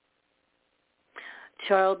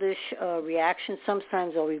 Childish reactions.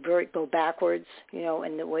 Sometimes they'll revert, go backwards,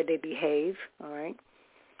 in the way they behave. All right.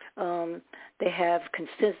 They have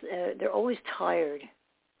they're always tired,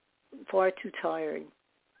 far too tired,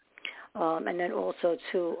 and then also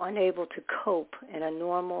too unable to cope in a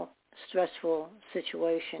normal, stressful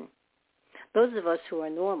situation. Those of us who are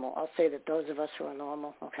normal, I'll say that those of us who are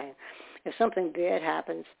normal, okay, if something bad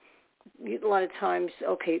happens, a lot of times,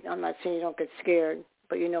 okay, I'm not saying you don't get scared,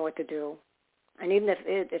 but you know what to do. And even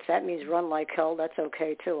if that means run like hell, that's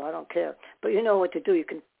okay too. I don't care. But you know what to do. You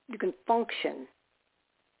can function.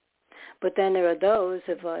 But then there are those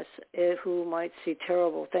of us who might see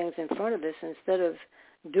terrible things in front of us. Instead of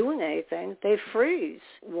doing anything, they freeze.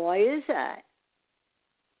 Why is that?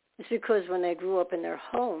 It's because when they grew up in their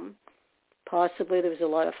home, possibly there was a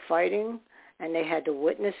lot of fighting, and they had to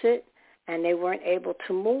witness it, and they weren't able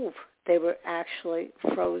to move. They were actually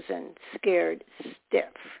frozen, scared, stiff.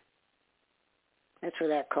 That's where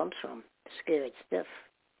that comes from, scared, stiff.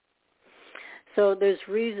 So there's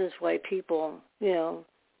reasons why people,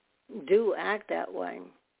 do act that way.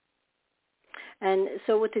 And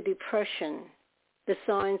so with the depression, the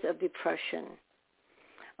signs of depression,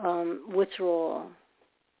 withdrawal,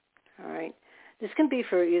 all right? This can be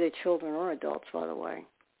for either children or adults, by the way.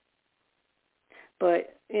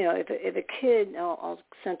 But, if a kid, I'll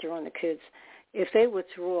center on the kids, if they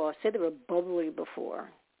withdraw, say they were bubbly before,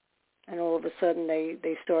 and all of a sudden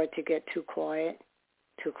they start to get too quiet,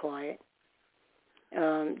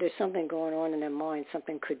 there's something going on in their mind.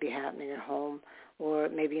 Something could be happening at home or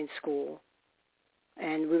maybe in school.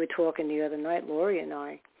 And we were talking the other night, Lori and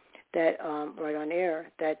I, that right on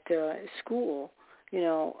air, that school,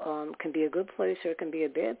 can be a good place or it can be a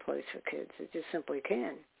bad place for kids. It just simply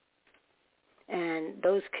can. And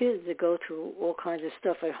those kids that go through all kinds of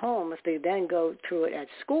stuff at home, if they then go through it at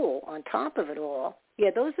school on top of it all,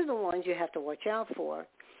 those are the ones you have to watch out for,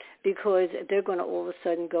 because they're going to all of a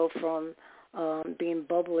sudden go from being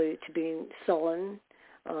bubbly to being sullen,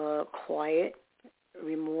 quiet,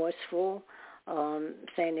 remorseful,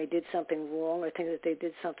 saying they did something wrong or think that they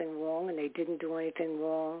did something wrong and they didn't do anything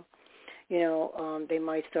wrong. They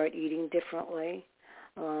might start eating differently.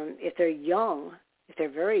 If they're young, if they're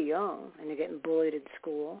very young and they're getting bullied in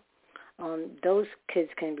school, those kids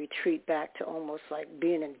can retreat back to almost like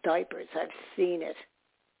being in diapers. I've seen it.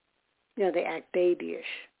 They act babyish,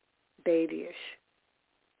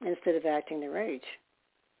 instead of acting their age.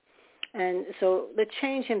 And so the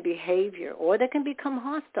change in behavior, or they can become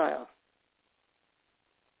hostile.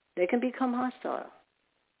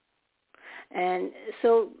 And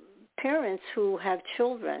so parents who have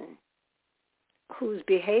children whose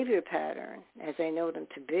behavior pattern, as I know them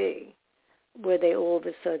to be, where they all of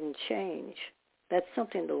a sudden change, that's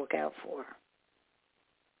something to look out for.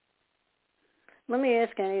 Let me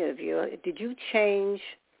ask any of you, did you change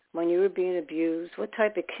when you were being abused? What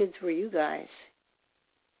type of kids were you guys?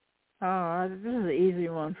 Oh, this is an easy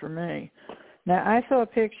one for me. Now, I saw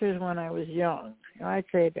pictures when I was young. I'd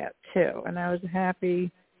say about 2, and I was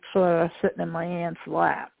happy sort of sitting in my aunt's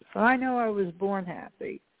lap. So I know I was born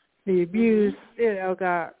happy. The abuse,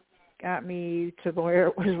 got me to where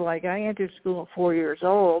it was like I entered school at 4 years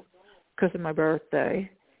old because of my birthday,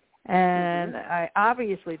 and I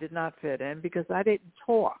obviously did not fit in because I didn't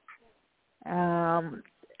talk.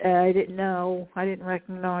 I didn't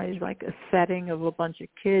recognize like a setting of a bunch of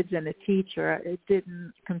kids and a teacher. It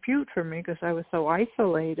didn't compute for me because I was so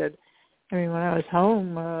isolated. I mean, when I was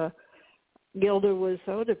home, Gilda was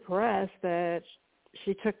so depressed that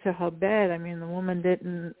she took to her bed. I mean, the woman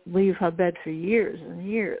didn't leave her bed for years and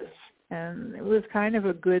years. And it was kind of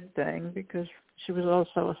a good thing because she was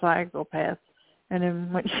also a psychopath. And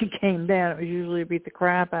then when she came down, it was usually beat the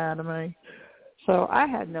crap out of me. So I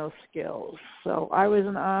had no skills. So I was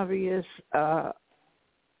an obvious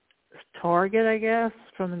target, I guess,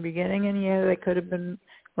 from the beginning. And, they could have been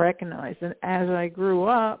recognized. And as I grew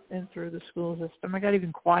up and through the school system, I got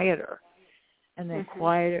even quieter. And then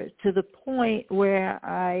quieter to the point where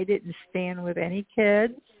I didn't stand with any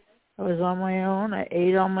kids. I was on my own. I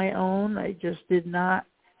ate on my own. I just did not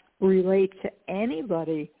relate to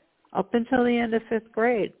anybody up until the end of 5th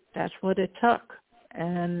grade. That's what it took.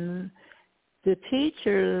 And the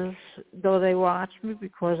teachers, though they watched me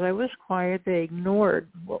because I was quiet, they ignored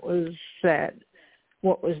what was said,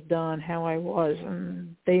 what was done, how I was.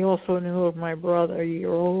 And they also knew of my brother a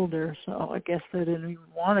year older, so I guess they didn't even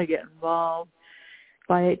want to get involved.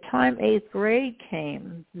 by the time 8th grade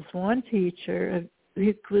came, this one teacher,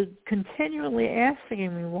 he was continually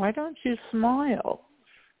asking me, why don't you smile?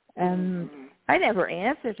 And I never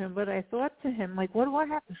answered him, but I thought to him, like, what do I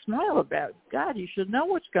have to smile about? God, you should know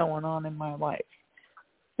what's going on in my life.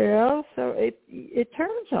 You know, so it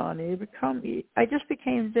turns on you. I just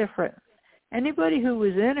became different. Anybody who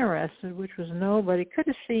was interested, which was nobody, could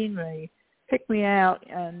have seen me, picked me out,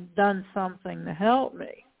 and done something to help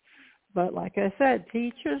me. But like I said,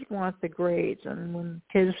 teachers want the grades, and when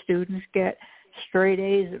students get straight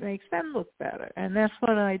A's, it makes them look better. And that's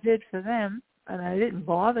what I did for them, and I didn't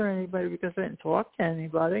bother anybody because I didn't talk to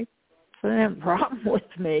anybody. So they didn't have a problem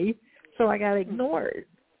with me, so I got ignored.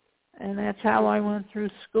 And that's how I went through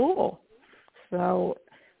school. So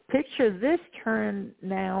picture this turn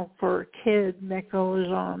now for a kid that goes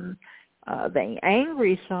on the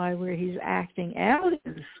angry side where he's acting out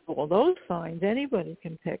in school. Those signs anybody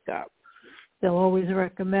can pick up. They'll always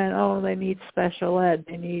recommend, they need special ed.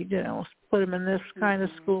 They need, put them in this kind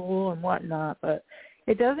of school and whatnot. But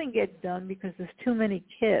it doesn't get done because there's too many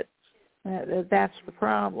kids. That's the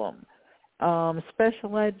problem.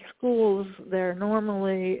 Special ed schools, they're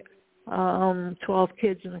normally 12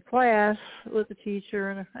 kids in a class with a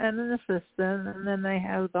teacher and an assistant, and then they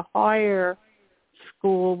have the higher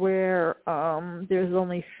school where there's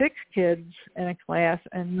only 6 kids in a class,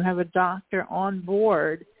 and you have a doctor on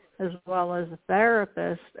board as well as a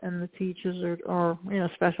therapist, and the teachers are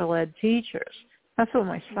special ed teachers. That's what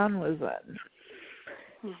my son was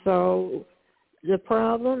in. So the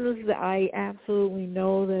problem is that I absolutely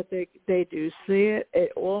know that they do see it.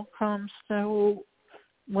 It all comes to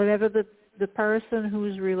whatever the person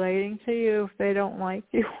who's relating to you, if they don't like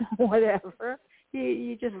you, whatever,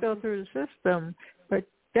 you just go through the system. But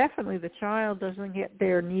definitely the child doesn't get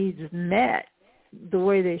their needs met the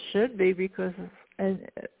way they should be, because in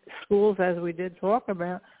schools, as we did talk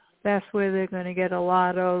about, that's where they're going to get a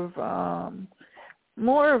lot of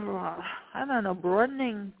more of,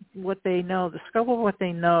 broadening what they know, the scope of what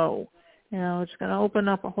they know. It's going to open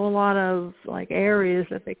up a whole lot of areas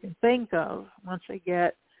that they can think of once they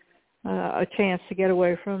get a chance to get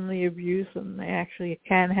away from the abuse, and they actually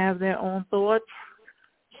can have their own thoughts.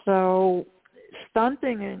 So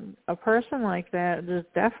stunting in a person like that is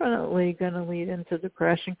definitely going to lead into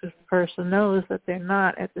depression, because the person knows that they're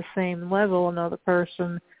not at the same level another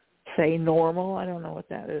person, say normal, I don't know what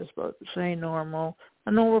that is, but say normal,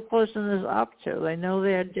 a normal person is up to. They know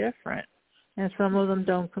they're different. And some of them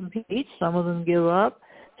don't compete, some of them give up,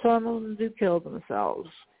 some of them do kill themselves.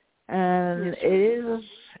 And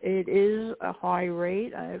it is a high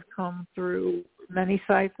rate. I've come through many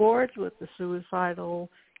psych wards with the suicidal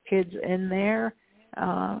kids in there,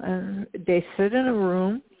 and they sit in a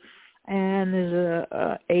room, and there's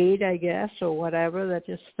a aide, I guess, or whatever, that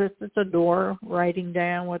just sits at the door writing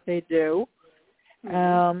down what they do.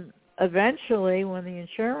 Eventually, when the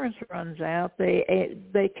insurance runs out,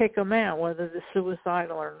 they kick them out, whether they're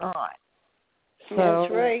suicidal or not. So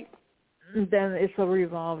that's right. Then it's a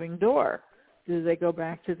revolving door. Do they go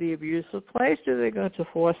back to the abusive place? Do they go to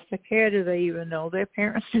foster care? Do they even know their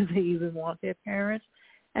parents? Do they even want their parents?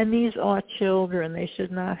 And these are children. They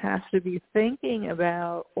should not have to be thinking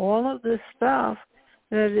about all of this stuff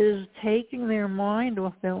that is taking their mind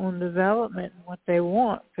off their own development and what they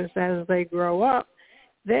want, because as they grow up,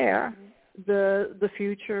 they're the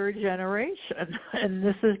future generation. And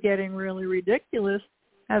this is getting really ridiculous,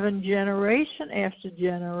 having generation after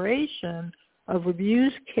generation of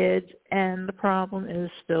abused kids, and the problem is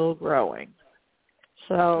still growing.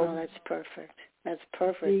 So that's perfect. That's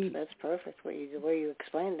perfect. That's perfect the way you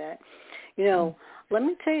explained that. Let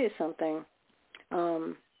me tell you something.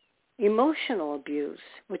 Emotional abuse,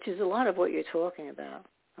 which is a lot of what you're talking about,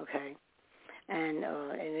 okay? And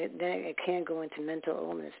it can go into mental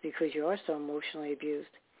illness because you are so emotionally abused.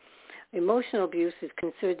 Emotional abuse is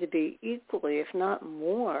considered to be equally, if not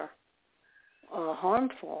more,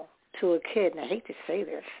 harmful to a kid, and I hate to say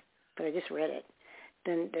this, but I just read it,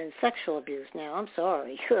 than sexual abuse. Now, I'm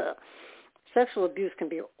sorry. Sexual abuse can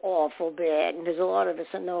be awful bad, and there's a lot of us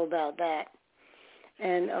that know about that.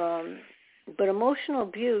 And but emotional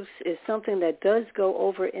abuse is something that does go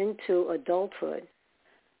over into adulthood.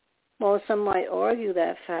 Well, some might argue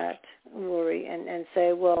that fact, Lori, and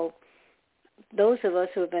say, well, those of us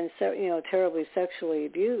who have been, terribly sexually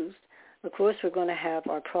abused, of course we're going to have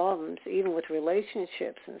our problems, even with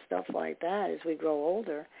relationships and stuff like that, as we grow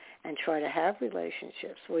older and try to have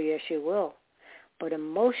relationships. Well, yes, you will. But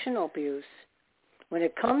emotional abuse, when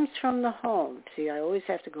it comes from the home, see, I always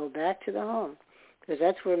have to go back to the home, because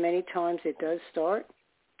that's where many times it does start,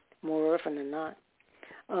 more often than not.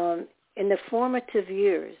 In the formative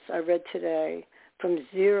years, I read today from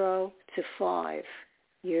 0 to 5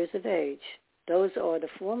 years of age. Those are the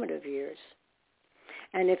formative years.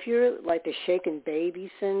 And if you're like the shaken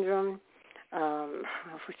baby syndrome,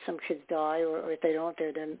 which some kids die, or if they don't,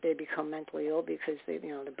 then they become mentally ill because the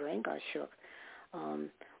brain got shook.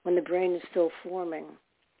 When the brain is still forming,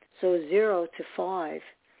 so 0 to 5,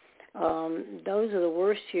 those are the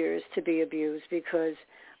worst years to be abused because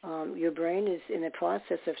your brain is in the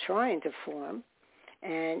process of trying to form,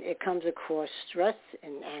 and it comes across stress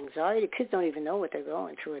and anxiety. Kids don't even know what they're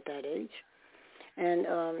going through at that age,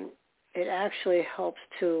 and it actually helps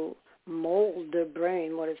to mold the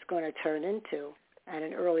brain what it's going to turn into at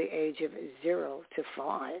an early age of 0 to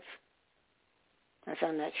 5. I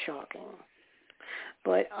found that shocking.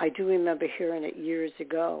 But I do remember hearing it years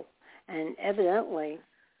ago, and evidently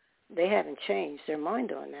they haven't changed their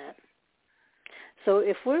mind on that. So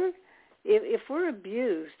if we're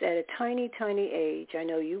abused at a tiny, tiny age, I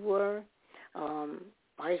know you were,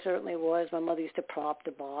 I certainly was. My mother used to prop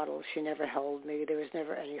the bottle. She never held me. There was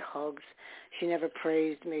never any hugs. She never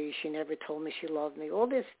praised me. She never told me she loved me. All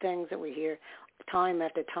these things that we hear time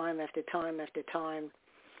after time after time after time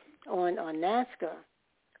on NAASCA.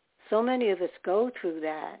 So many of us go through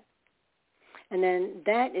that. And then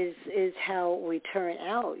that is how we turn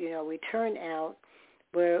out. We turn out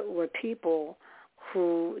we're people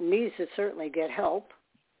who needs to certainly get help.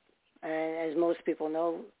 And as most people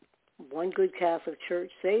know, one good Catholic church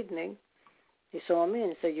saved me. He saw me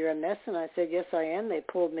and said, "You're a mess." And I said, "Yes, I am." They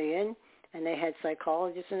pulled me in, and they had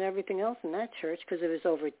psychologists and everything else in that church because there was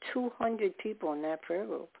over 200 people in that prayer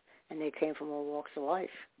group, and they came from all walks of life.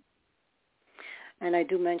 And I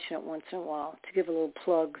do mention it once in a while to give a little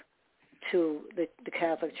plug to the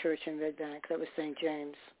Catholic Church in Red Bank. That was St.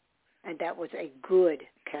 James, and that was a good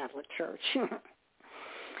Catholic church.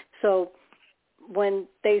 So when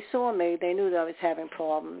they saw me, they knew that I was having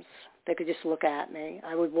problems. They could just look at me.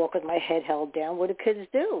 I would walk with my head held down. What do kids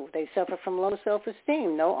do? They suffer from low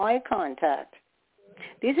self-esteem, no eye contact.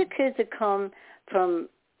 These are kids that come from,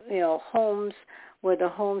 homes where the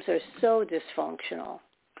homes are so dysfunctional,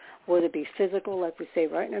 whether it be physical, like we say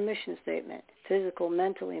right in our mission statement, physical,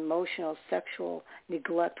 mental, emotional, sexual,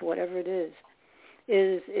 neglect, whatever it is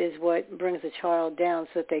what brings a child down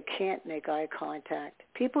so that they can't make eye contact.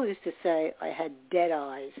 People used to say I had dead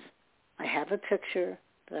eyes. I have a picture,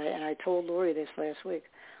 and I told Lori this last week,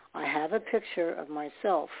 I have a picture of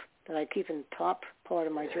myself that I keep in the top part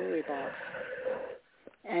of my jewelry box.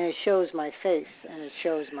 And it shows my face, and it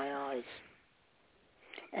shows my eyes.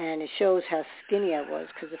 And it shows how skinny I was,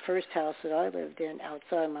 because the first house that I lived in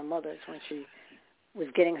outside my mother's, when she was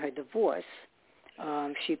getting her divorce,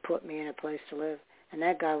 she put me in a place to live. And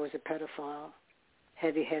that guy was a pedophile,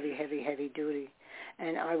 heavy, heavy, heavy, heavy duty.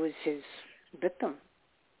 And I was his victim.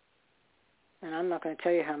 And I'm not going to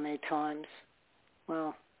tell you how many times.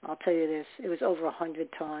 Well, I'll tell you this. It was over 100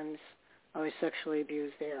 times I was sexually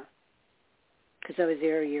abused there, because I was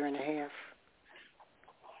there a year and a half.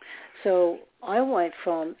 So I went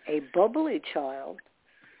from a bubbly child,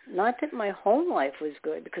 not that my home life was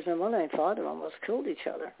good, because my mother and father almost killed each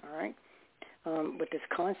other, all right, with this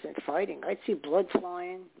constant fighting. I'd see blood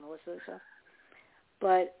flying, Melissa.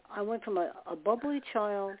 But I went from a bubbly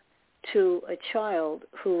child to a child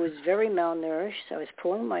who was very malnourished. I was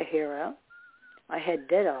pulling my hair out. I had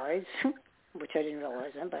dead eyes, which I didn't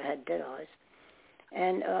realize then, but I had dead eyes.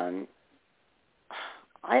 And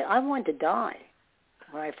I wanted to die.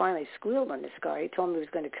 When I finally squealed on this guy, he told me he was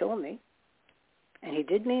going to kill me. And he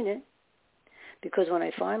did mean it. Because when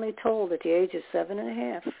I finally told at the age of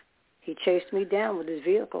 7.5, he chased me down with his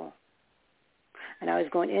vehicle. And I was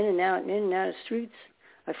going in and out of streets.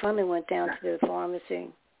 I finally went down to the pharmacy.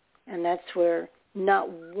 And that's where not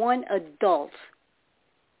one adult,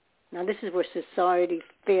 now this is where society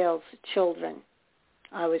fails children.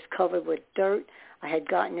 I was covered with dirt. I had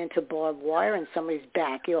gotten into barbed wire in somebody's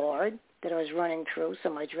backyard that I was running through, so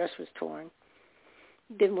my dress was torn.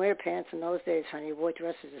 Didn't wear pants in those days, honey. Wore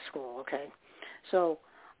dresses to school, okay? So,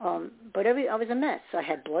 but I was a mess. I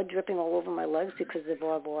had blood dripping all over my legs because of the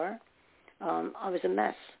barbed wire. I was a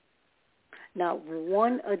mess. Not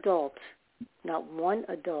one adult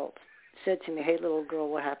said to me, "Hey, little girl,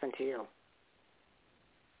 what happened to you?"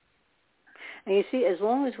 And you see, as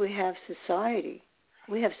long as we have society,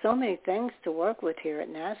 we have so many things to work with here at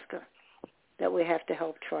NAASCA that we have to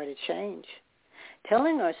help try to change.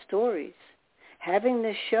 Telling our stories, having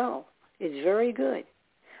this show is very good,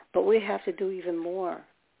 but we have to do even more.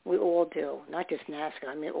 We all do, not just NAASCA.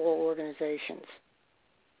 I mean, all organizations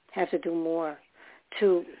have to do more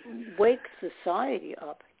to wake society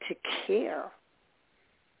up to care.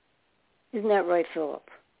 Isn't that right, Philip?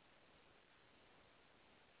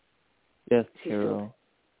 Yes, Carol.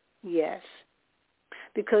 Yes.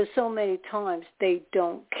 Because so many times they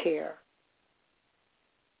don't care.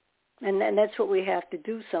 And that's what we have to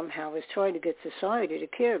do somehow, is try to get society to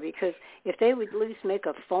care. Because if they would at least make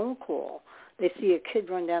a phone call, they see a kid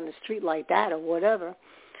run down the street like that or whatever,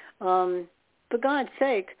 for God's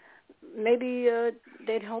sake, maybe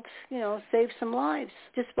they'd help, save some lives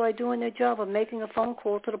just by doing their job of making a phone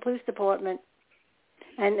call to the police department.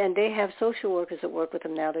 And they have social workers that work with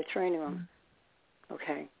them now. They're training them.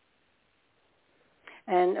 Okay.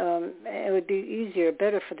 And it would be easier,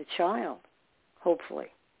 better for the child, hopefully.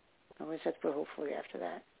 I always have to put hopefully after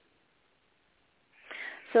that.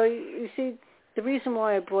 So you see, the reason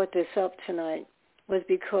why I brought this up tonight was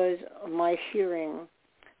because of my hearing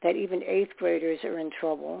that even 8th graders are in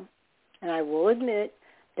trouble. And I will admit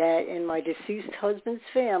that in my deceased husband's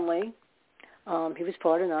family, he was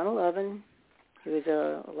part of 9/11. He was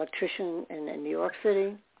an electrician in New York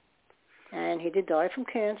City, and he did die from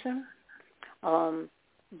cancer.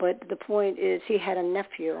 But the point is, he had a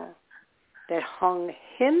nephew that hung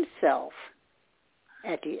himself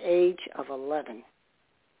at the age of 11.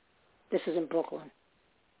 This is in Brooklyn.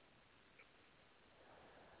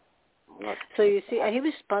 So you see, and he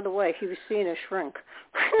was, by the way, he was seeing a shrink.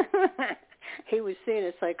 He was seeing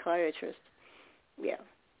a psychiatrist. Yeah.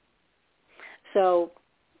 So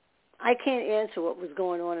I can't answer what was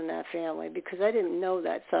going on in that family because I didn't know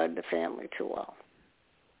that side of the family too well.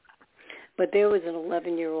 But there was an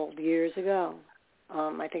 11-year-old years ago.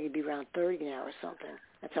 I think he'd be around 30 now or something.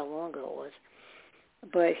 That's how long ago it was.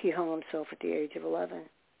 But he hung himself at the age of 11.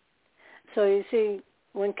 So you see,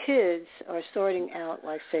 when kids are starting out,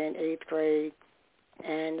 like, say, in 8th grade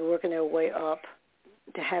and working their way up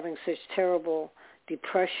to having such terrible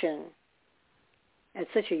depression at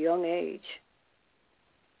such a young age,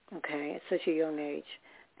 okay, at such a young age,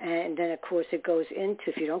 and then, of course, it goes into,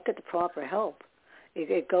 if you don't get the proper help,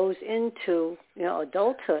 it goes into,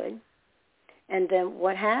 adulthood. And then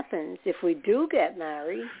what happens if we do get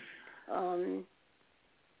married?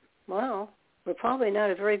 Well, we're probably not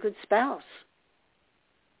a very good spouse,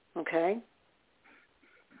 okay?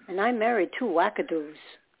 And I married 2 wackadoos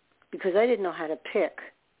because I didn't know how to pick.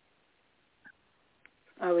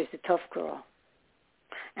 I was the tough girl.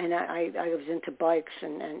 And I was into bikes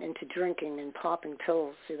and into drinking and popping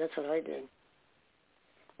pills. See, that's what I did.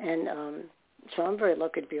 And so I'm very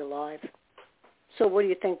lucky to be alive. So what do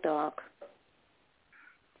you think, Doc?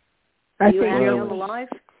 Are you happy I'm alive?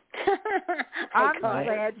 I'm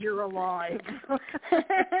glad you're alive.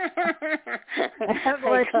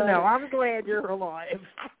 I'm glad you're alive.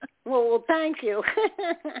 Well, thank you.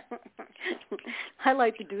 I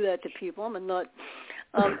like to do that to people. I'm a nut.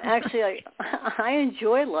 Actually, I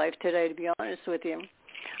enjoy life today, to be honest with you.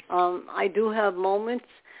 I do have moments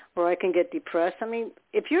where I can get depressed. I mean,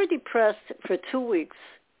 if you're depressed for 2 weeks,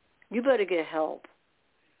 you better get help,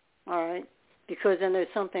 all right? Because then there's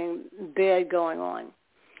something bad going on.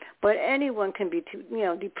 But anyone can be,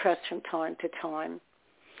 depressed from time to time.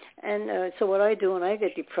 And so what I do when I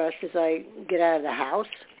get depressed is I get out of the house.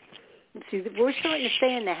 See, we're starting to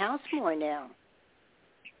stay in the house more now.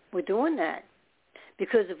 We're doing that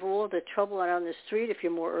because of all the trouble out on the street. If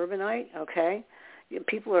you're more urbanite, okay,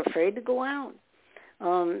 people are afraid to go out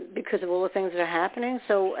because of all the things that are happening.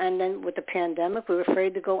 So, and then with the pandemic, we were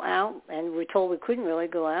afraid to go out, and we were told we couldn't really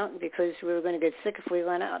go out because we were going to get sick if we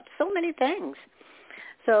went out. So many things.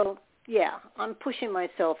 So, yeah, I'm pushing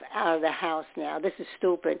myself out of the house now. This is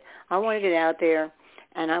stupid. I want to get out there,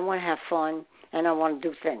 and I want to have fun, and I want to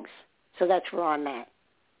do things. So that's where I'm at.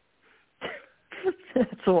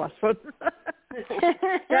 That's awesome.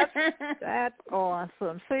 That's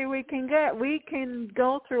awesome. See, we can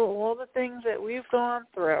go through all the things that we've gone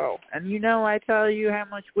through, and I tell you how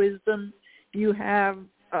much wisdom you have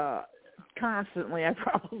constantly. I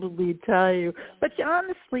probably tell you, but you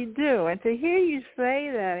honestly do. And to hear you say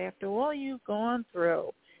that after all you've gone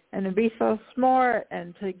through, and to be so smart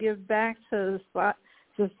and to give back to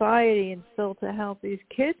society and still to help these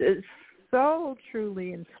kids is so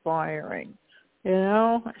truly inspiring.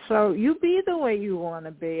 So you be the way you want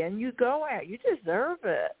to be, and you go out. You deserve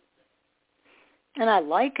it. And I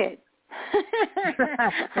like it.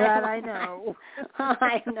 That I know.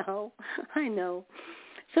 I know.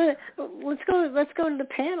 So let's go to the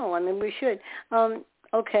panel. I mean, we should.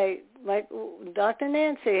 Okay, like Dr.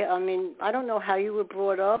 Nancy, I mean, I don't know how you were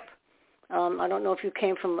brought up. I don't know if you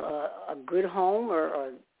came from a good home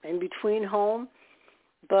or in between home,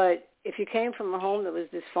 but if you came from a home that was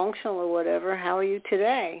dysfunctional or whatever, how are you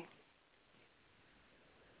today?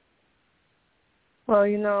 Well,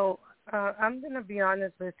 I'm going to be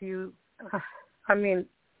honest with you. I mean,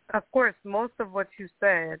 of course, most of what you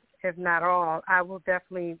said, if not all, I will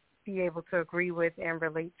definitely be able to agree with and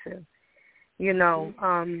relate to. You know,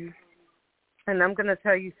 and I'm going to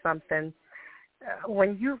tell you something.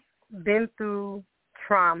 When you've been through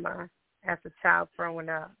trauma as a child growing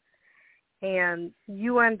up, and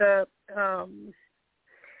you end up,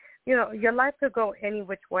 you know, your life could go any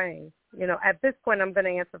which way. You know, at this point, I'm going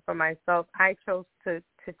to answer for myself. I chose to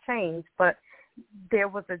change, but there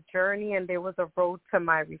was a journey and there was a road to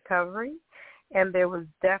my recovery, and there was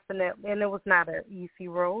definitely, and it was not an easy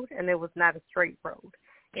road, and it was not a straight road.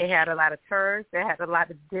 It had a lot of turns. It had a lot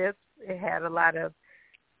of dips. It had a lot of,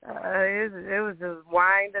 it was just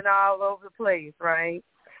winding all over the place, right?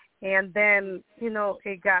 And then, you know,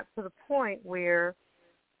 it got to the point where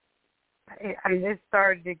it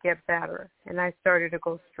started to get better, and I started to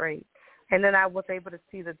go straight. And then I was able to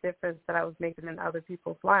see the difference that I was making in other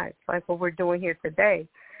people's lives, like what we're doing here today.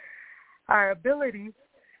 Our ability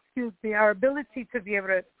to be able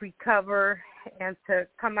to recover and to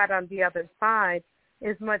come out on the other side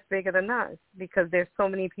is much bigger than us, because there's so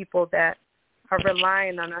many people that are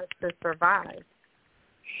relying on us to survive.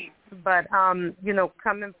 But, you know,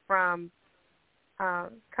 coming from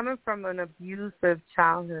an abusive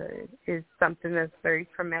childhood is something that's very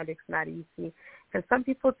traumatic. It's not easy. And some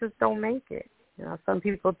people just don't make it. You know, some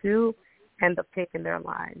people do end up taking their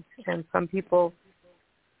lives, and some people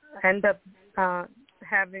end up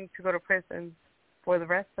having to go to prison for the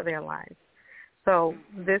rest of their lives. So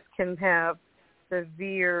this can have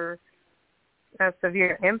severe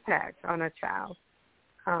impact on a child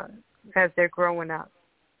as they're growing up.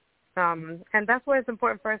 And that's why it's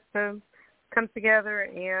important for us to come together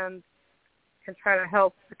and try to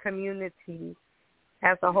help the community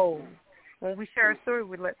as a whole. When we share a story,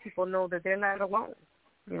 we let people know that they're not alone.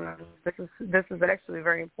 You know, this is actually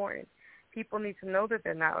very important. People need to know that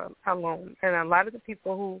they're not alone. And a lot of the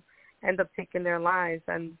people who end up taking their lives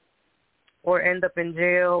or end up in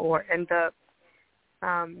jail or end up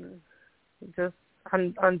just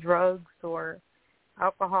on drugs or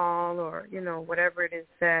alcohol or, you know, whatever it is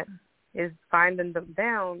that is binding them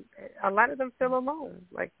down, a lot of them feel alone.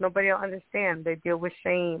 Like nobody will understand. They deal with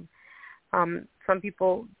shame. Some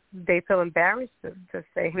people, they feel embarrassed to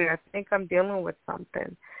say, hey, I think I'm dealing with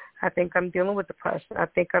something. I think I'm dealing with depression. I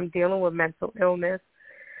think I'm dealing with mental illness.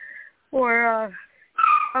 Or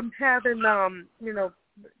I'm having, you know,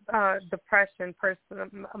 depression,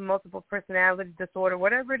 multiple personality disorder,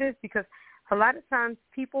 whatever it is, because a lot of times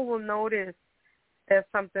people will notice that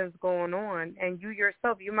something's going on, and you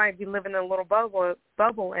yourself, you might be living in a little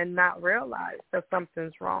bubble and not realize that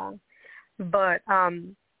something's wrong. But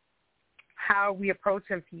how are we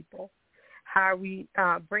approaching people? How are we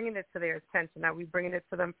bringing it to their attention? Are we bringing it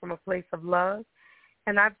to them from a place of love?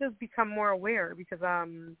 And I've just become more aware, because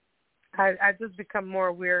I just become more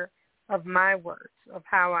aware of my words, of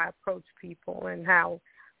how I approach people and how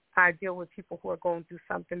I deal with people who are going through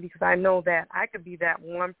something, because I know that I could be that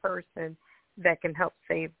one person that can help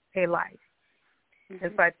save a life. Mm-hmm.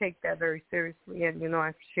 And so I take that very seriously. And, you know,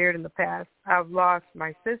 I've shared in the past, I've lost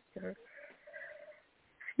my sister,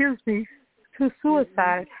 to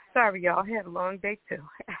suicide. Sorry, y'all, I had a long day, too.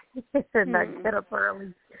 And I get up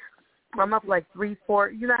early. I'm up like 3, 4.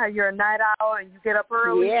 You know how you're a night owl and you get up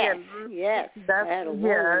early? Yes, and yes. That's, I had a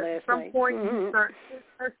last at some night. point you start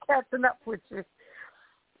catching up with you.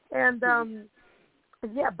 And,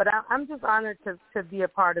 yeah, but I'm just honored to be a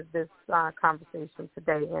part of this conversation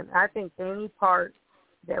today. And I think any part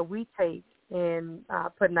that we take in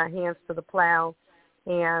putting our hands to the plow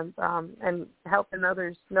and helping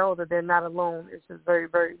others know that they're not alone is just very,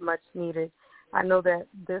 very much needed. I know that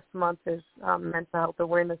this month is Mental Health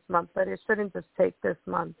Awareness Month, but it shouldn't just take this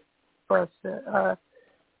month for us to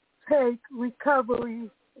take recovery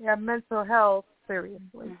and mental health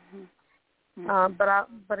seriously. Mm-hmm.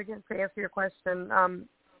 But again, to answer your question,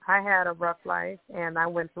 I had a rough life, and I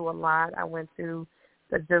went through a lot. I went through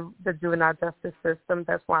the juvenile justice system.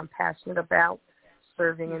 That's why I'm passionate about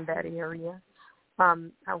serving in that area.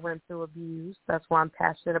 I went through abuse. That's why I'm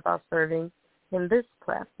passionate about serving in this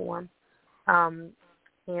platform.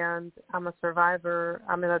 And I'm a survivor.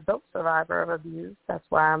 I'm an adult survivor of abuse. That's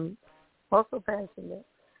why I'm also passionate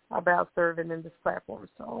about serving in this platform.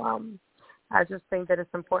 So I just think that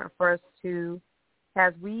it's important for us to,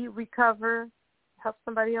 as we recover, help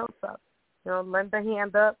somebody else up. You know, lend a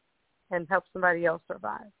hand up and help somebody else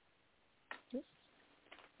survive.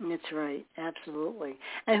 That's right, absolutely.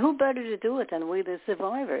 And who better to do it than we, the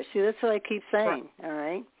survivors? See, that's what I keep saying, all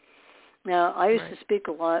right? Now, I used to speak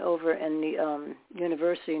a lot over in the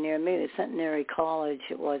university near me, the Centenary College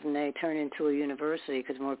it was, and they turned into a university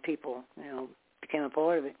because more people, you know, became a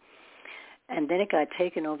part of it. and then it got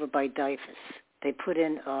taken over by DIFUS. They put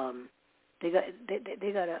in, they got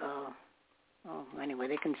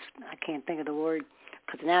anyway, I can't think of the word,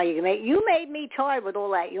 because now you made me tired with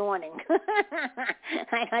all that yawning.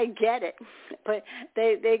 I get it. But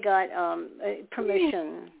they got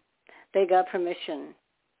permission. They got permission,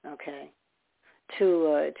 okay,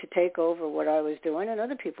 to take over what I was doing and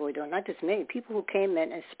other people were doing, not just me. People who came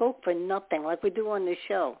in and spoke for nothing, like we do on this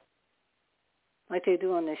show. Like they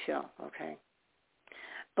do on this show, okay.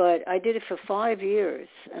 But I did it for 5 years,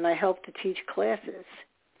 and I helped to teach classes.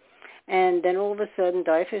 And then all of a sudden,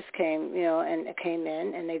 DIFUS came, and came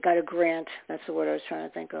in, and they got a grant. That's the word I was trying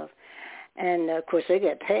to think of. And, of course, they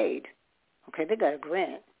get paid. Okay, they got a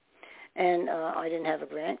grant. And I didn't have a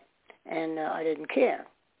grant, and I didn't care.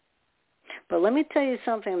 But let me tell you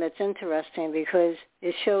something that's interesting, because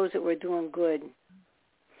it shows that we're doing good.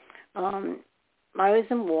 I was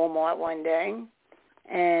in Walmart one day,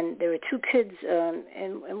 and there were 2 kids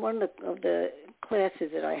in one of the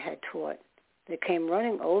classes that I had taught. They came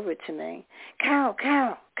running over to me, Carol.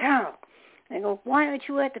 They go, why aren't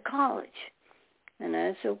you at the college? And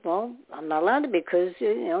I said, well, I'm not allowed to because,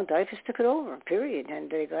 DIFUS took it over, period, and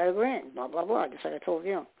they got a grant, blah, blah, blah, just like I told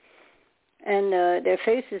you. And their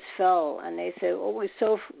faces fell, and they said, oh,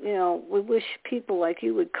 we wish people like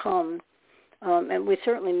you would come, and we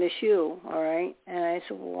certainly miss you, all right? And I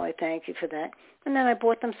said, well, I thank you for that. And then I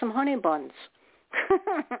bought them some honey buns.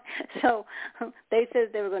 So they said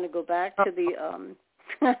they were going to go back to the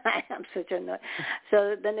I'm such a nut.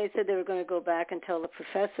 So then they said they were going to go back and tell the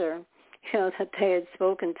professor, that they had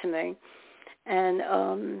spoken to me, and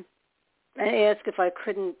I asked if I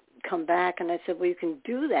couldn't come back, and I said, well, you can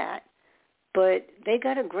do that, but they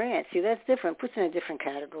got a grant. See, that's different. Puts in a different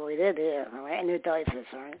category. They're there, all right, and they're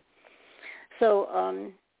DIFUS, all right.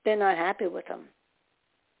 So they're not happy with them.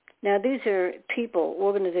 Now, these are people,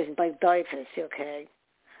 organizations like DIFUS, okay?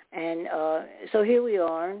 And so here we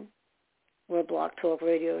are. We're a Blog Talk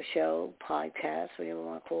radio show, podcast, whatever you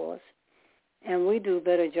want to call us. And we do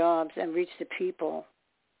better jobs and reach the people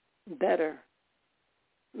better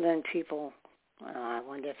than people, I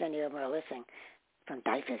wonder if any of them are listening, from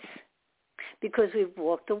DIFUS. Because we've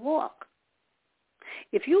walked the walk.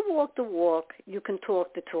 If you walk the walk, you can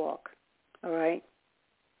talk the talk, all right?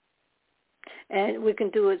 And we can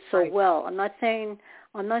do it so well. I'm not saying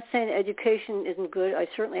education isn't good. I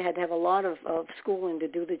certainly had to have a lot of schooling to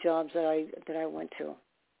do the jobs that I went to.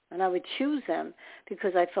 And I would choose them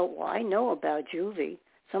because I felt, well, I know about juvie.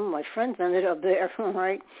 Some of my friends ended up there,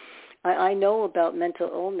 right? I know about mental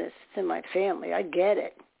illness. It's in my family. I get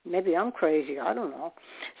it. Maybe I'm crazy. I don't know.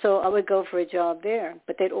 So I would go for a job there,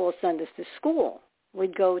 but they'd all send us to school.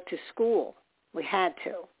 We'd go to school. We had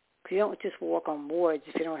to. Because you don't just walk on wards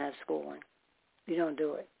if you don't have schooling. You don't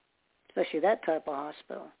do it, especially that type of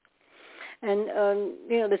hospital. And,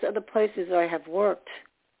 there's other places I have worked.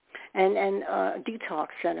 And detox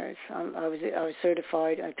centers. I was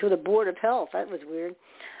certified to the Board of Health. That was weird.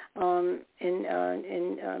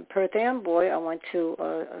 In Perth Amboy, I went to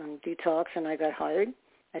detox, and I got hired.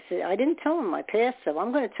 I said, I didn't tell them my past, so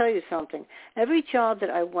I'm going to tell you something. Every job that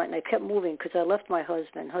I went, and I kept moving because I left my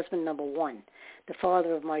husband number one, the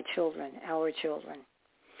father of my children, our children.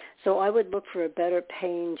 So I would look for a better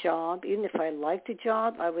paying job. Even if I liked the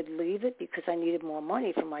job, I would leave it because I needed more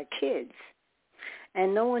money for my kids.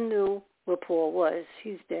 And no one knew where Paul was.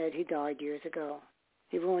 He's dead. He died years ago.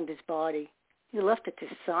 He ruined his body. He left it to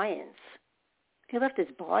science. He left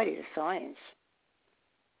his body to science.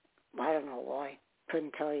 I don't know why.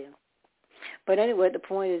 Couldn't tell you. But anyway, the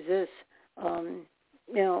point is this.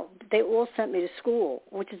 They all sent me to school,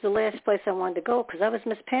 which is the last place I wanted to go because I was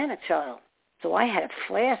Miss Panic Child. So I had a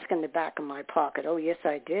flask in the back of my pocket. Oh, yes,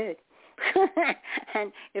 I did.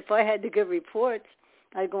 And if I had to give reports,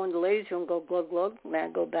 I'd go in the ladies' room, go glug, glug, and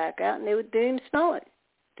I'd go back out, and they didn't smell it.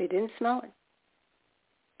 They didn't smell it.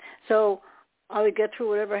 So I would get through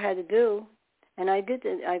whatever I had to do, and I did.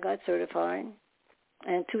 I got certified,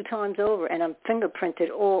 and 2 times over, and I'm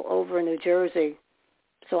fingerprinted all over New Jersey,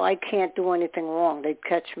 so I can't do anything wrong. They'd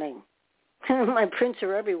catch me. My prints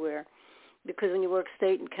are everywhere. Because when you work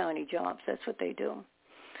state and county jobs, that's what they do.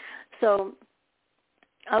 So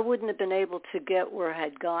I wouldn't have been able to get where I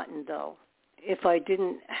had gotten, though, if I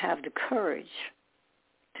didn't have the courage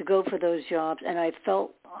to go for those jobs, and I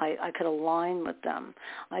felt I could align with them.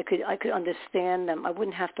 I could understand them. I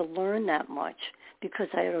wouldn't have to learn that much because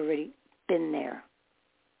I had already been there.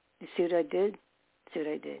 You see what I did? See what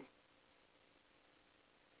I did?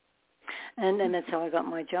 And then that's how I got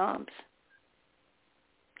my jobs.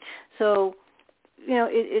 So,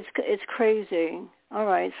 it's crazy all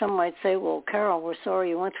right, some might say, well, Carol, we're sorry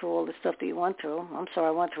you went through all the stuff that you went through. I'm sorry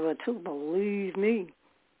I went through it too, believe me.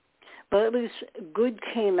 But at least good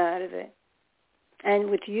came out of it. And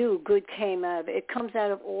with you, good came out of it. It comes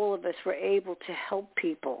out of all of us. We're able to help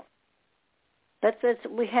people. That's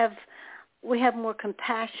we have more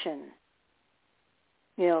compassion,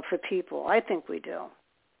 for people. I think we do.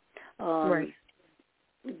 Right.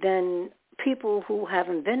 Than people who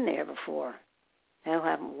haven't been there before and who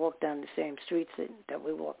haven't walked down the same streets that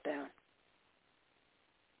we walk down.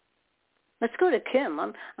 Let's go to Kim.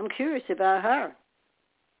 I'm curious about her.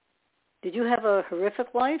 Did you have a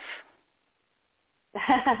horrific life?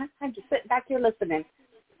 I'm just sitting back here listening.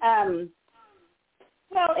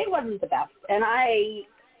 Well, it wasn't the best. And I,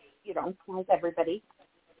 like everybody,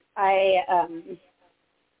 I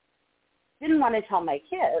didn't want to tell my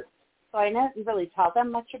kids, so I didn't really tell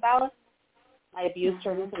them much about my abuse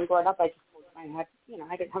or anything growing up. I just told them I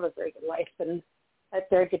didn't have a very good life and a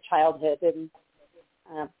very good childhood. And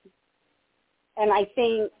I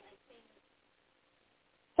think,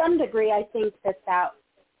 some degree, I think that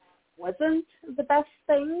wasn't the best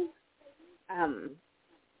thing.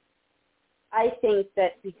 I think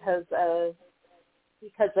that because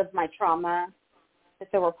of my trauma, that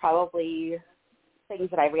there were probably things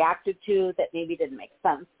that I reacted to that maybe didn't make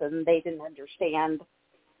sense and they didn't understand.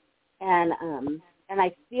 And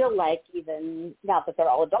I feel like even now that they're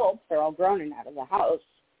all adults, they're all grown and out of the house,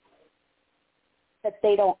 that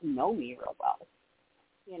they don't know me real well.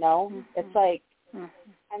 It's like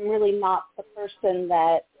I'm really not the person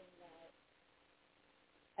that,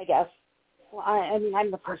 I guess. Well,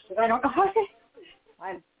 I'm the person. I don't know how to say.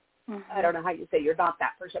 I don't know how you say you're not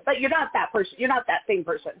that person, but you're not that person. You're not that same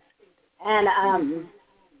person. And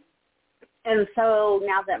so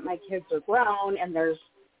now that my kids are grown and there's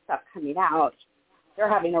stuff coming out, they're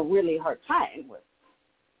having a really hard time with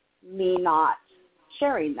me not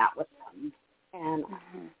sharing that with them. And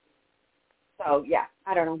so, yeah,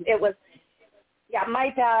 I don't know. It was, my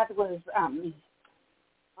dad was on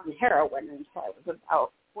heroin until I was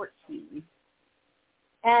about 14.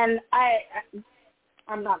 And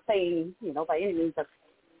I'm not saying, by any means that's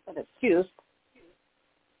an excuse,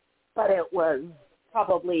 but it was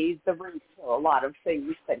probably the root to a lot of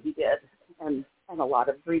things that he did and a lot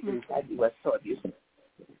of reasons that he was so abusive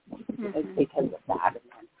because of that.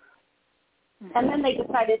 And then they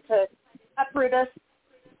decided to uproot us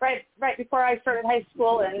right before I started high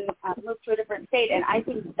school and moved to a different state. And I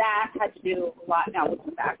think that had to do a lot, now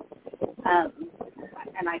looking back.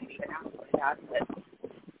 And I can even ask my dad, but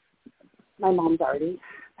my mom's already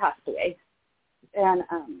passed away. And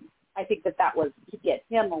I think that was to get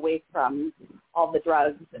him away from all the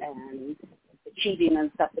drugs and the cheating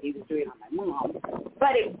and stuff that he was doing on my mom.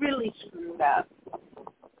 But it really screwed up.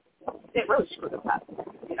 It really screwed us up,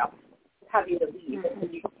 having to leave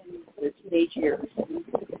in the teenage years,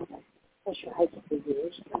 especially high school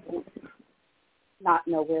years, not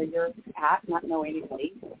know where you're at, not know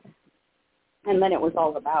anybody. And then it was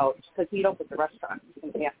all about, because he'd opened the restaurant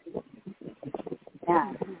in Tampa,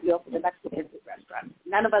 and we opened a Mexican food restaurant.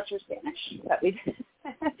 None of us were Spanish, but we did.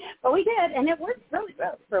 But we did, and it worked really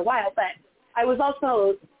well for a while. But I was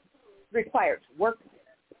also required to work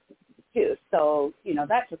there, too. So,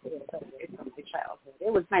 that took a little bit away from my childhood.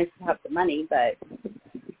 It was nice to have the money, but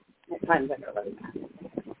at times I got really mad.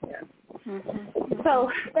 Yeah.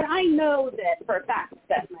 So, but I know that for a fact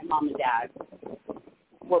that my mom and dad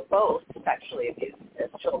were both sexually abused as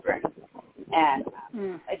children. And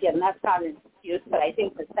again, that's not an excuse, but I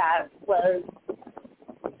think that was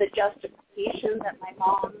the justification that my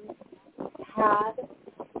mom had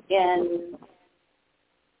in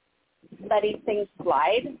letting things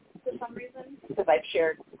slide for some reason, because I've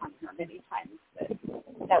shared on her many times that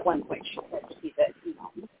at one point she said to me that,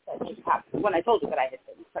 that just happened. When I told her that I had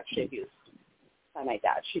been sexually abused by my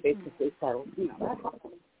dad, she basically said, that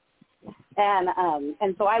happened.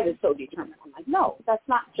 And so I was so determined. I'm like, no, that's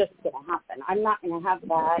not just going to happen. I'm not going to have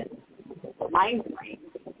that mind frame.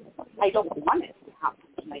 I don't want it to happen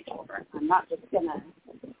to my children. I'm not just going to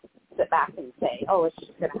sit back and say, oh, it's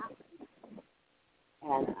just going to happen.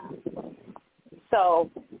 And so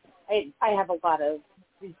I have a lot of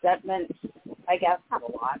resentment, I guess, not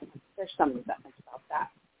a lot. There's some resentment about that.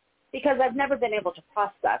 Because I've never been able to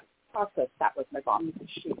process that with my mom.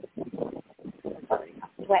 She has already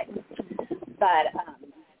passed away.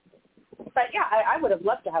 But yeah, I would have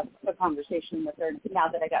loved to have a conversation with her now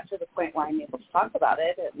that I got to the point where I'm able to talk about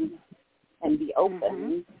it and be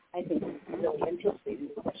open. I think it's really interesting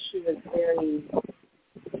because she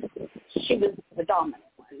was the dominant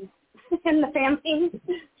one in the family.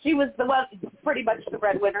 She was the one, pretty much the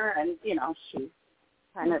breadwinner, and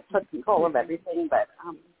kind of took control of everything. But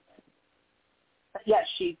yes,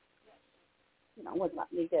 she, would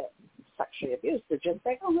not need to sexually abuse. It's just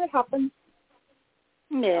like, oh, it happens.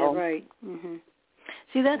 Yeah, right.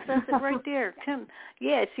 See, that's it right there, Tim.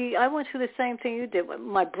 Yeah, see, I went through the same thing you did.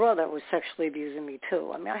 My brother was sexually abusing me,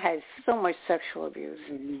 too. I mean, I had so much sexual abuse.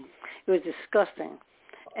 It was disgusting.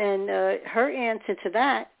 And her answer to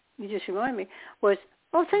that, you just remind me, was,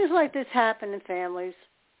 oh, things like this happen in families.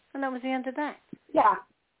 And that was the end of that. Yeah.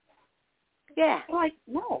 Yeah. Like,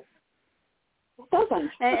 no, it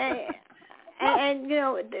doesn't. And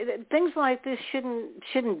things like this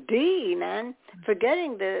shouldn't be, man.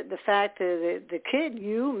 Forgetting the fact that the kid,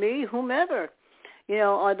 you, me, whomever,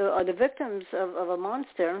 are the victims of a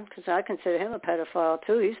monster. Because I consider him a pedophile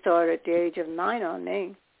too. He started at the age of 9 on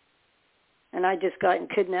me, and I just gotten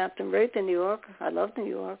kidnapped and raped in New York. I love New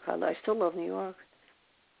York. I still love New York.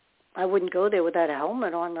 I wouldn't go there without a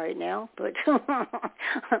helmet on right now, but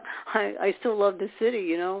I still love the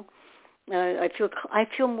city. I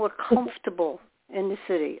feel more comfortable in the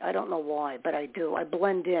city. I don't know why, but I do. I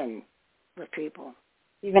blend in with people.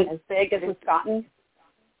 Even as big as it's gotten?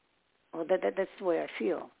 Well, that's the way I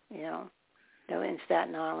feel, in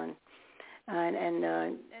Staten Island. And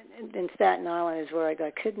in Staten Island is where I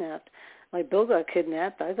got kidnapped. Like Bill got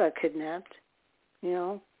kidnapped. I got kidnapped,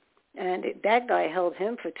 And that guy held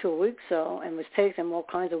him for 2 weeks, and was taking him all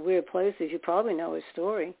kinds of weird places. You probably know his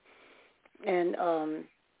story. And, and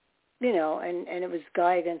it was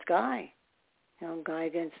guy against guy, guy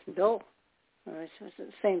against Bill. It was the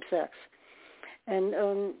same sex. And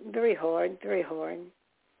very hard, very hard.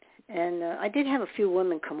 And I did have a few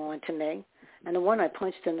women come on to me, and the one I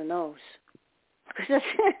punched in the nose. Because that's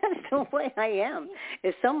the way I am.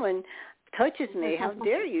 If someone touches me, how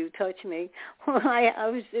dare you touch me? Well,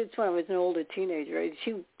 it's when I was an older teenager.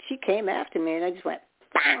 She came after me, and I just went,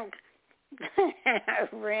 bang! I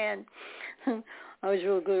ran. I was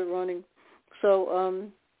real good at running. So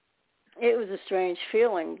it was a strange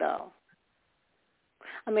feeling, though.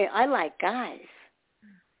 I mean, I like guys.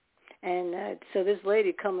 And so this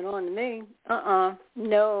lady coming on to me,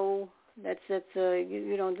 no, that's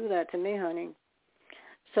you don't do that to me, honey.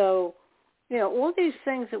 So, all these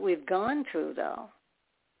things that we've gone through, though,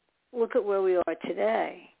 look at where we are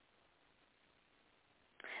today.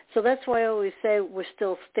 So that's why I always say we're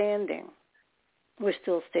still standing. We're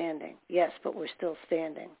still standing. Yes, but we're still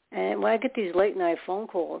standing. And when I get these late night phone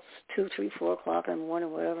calls, 2, 3, 4 o'clock in the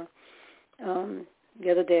morning, whatever, the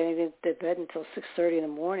other day I didn't get to bed until 6:30 in the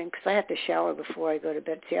morning because I have to shower before I go to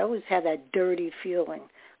bed. See, I always have that dirty feeling.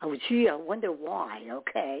 I wonder why.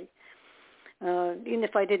 Okay. Even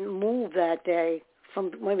if I didn't move that day,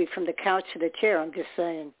 maybe from the couch to the chair, I'm just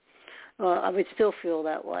saying, I would still feel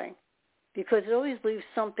that way because it always leaves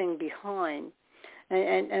something behind.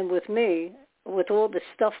 And with me, with all the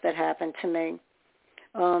stuff that happened to me,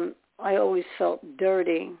 I always felt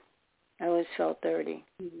dirty.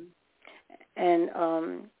 Mm-hmm. And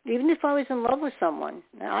even if I was in love with someone,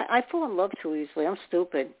 I fall in love too easily. I'm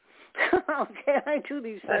stupid. Okay, I do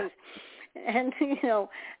these things. And,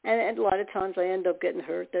 and a lot of times I end up getting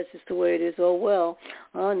hurt. That's just the way it is. Oh, well,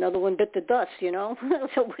 another one bit the dust, So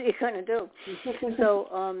what are you going to do?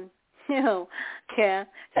 So, yeah.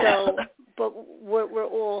 So, but we're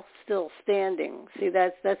all still standing. See,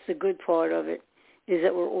 that's the good part of it, is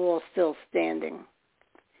that we're all still standing.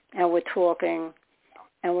 And we're talking,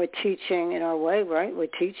 and we're teaching in our way, right? We're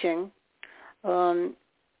teaching. And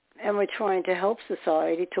we're trying to help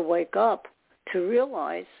society to wake up, to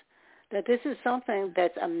realize that this is something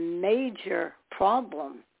that's a major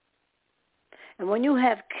problem. And when you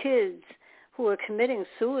have kids who are committing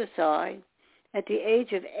suicide at the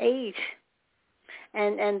age of 8,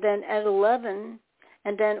 and then at 11,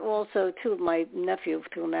 and then also, too, my nephew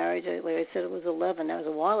through marriage, like I said, it was 11. That was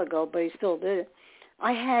a while ago, but he still did it.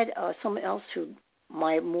 I had someone else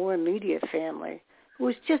my more immediate family, who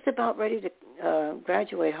was just about ready to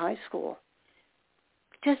graduate high school.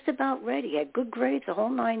 Just about ready. He had good grades, the whole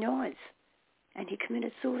 9 yards. And he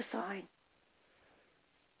committed suicide.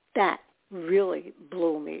 That really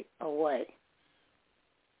blew me away.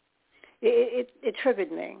 It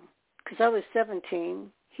triggered me because I was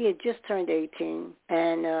 17. He had just turned 18.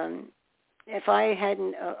 And if I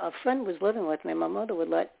hadn't, a friend was living with me. My mother would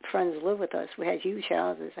let friends live with us. We had huge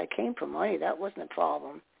houses. I came for money. That wasn't a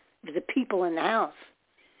problem. It was the people in the house.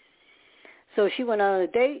 So she went on a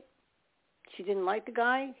date. She didn't like the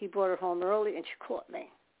guy. He brought her home early, and she caught me.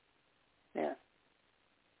 Yeah.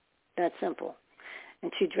 That simple.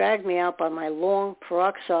 And she dragged me out by my long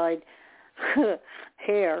peroxide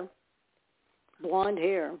hair, blonde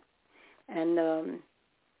hair, and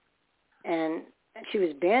she was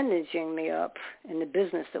bandaging me up in the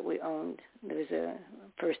business that we owned. There was a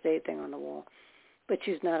first aid thing on the wall. But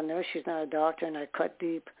she's not a nurse. She's not a doctor, and I cut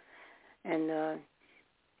deep. And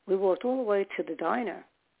we walked all the way to the diner.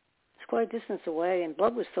 It's quite a distance away, and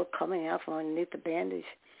blood was still coming out from underneath the bandage.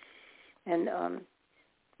 And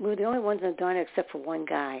we were the only ones in the diner except for one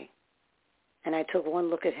guy. And I took one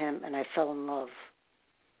look at him, and I fell in love.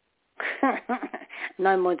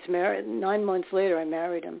 9 months later, I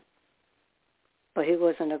married him. But he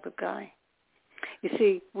wasn't a good guy. You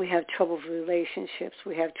see, we have trouble with relationships.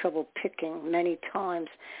 We have trouble picking many times.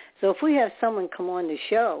 So if we have someone come on the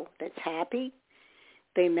show that's happy,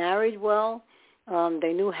 they married well,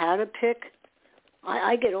 they knew how to pick,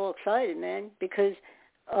 I get all excited, man, because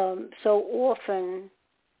so often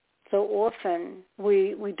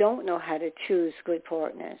we don't know how to choose good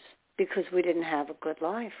partners because we didn't have a good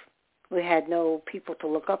life. We had no people to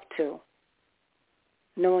look up to,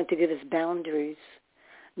 no one to give us boundaries,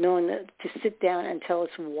 no one to sit down and tell us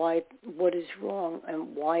what is wrong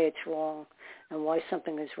and why it's wrong and why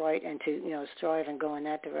something is right, and to strive and go in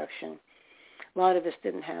that direction. A lot of us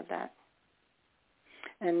didn't have that.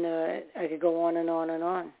 And I could go on and on and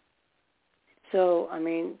on. So, I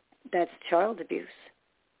mean, that's child abuse.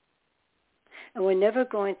 And we're never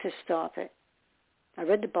going to stop it. I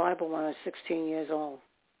read the Bible when I was 16 years old.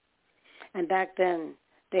 And back then,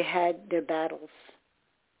 they had their battles.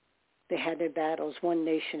 They had their battles, one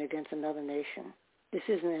nation against another nation. This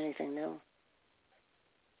isn't anything new.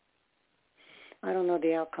 I don't know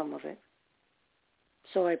the outcome of it.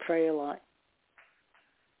 So I pray a lot.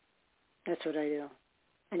 That's what I do.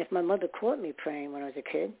 And if my mother caught me praying when I was a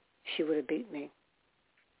kid, she would have beat me.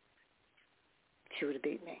 She would have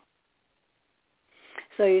beat me.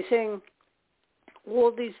 So you're saying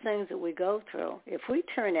all these things that we go through, if we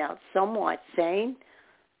turn out somewhat sane,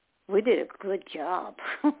 we did a good job,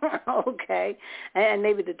 okay? And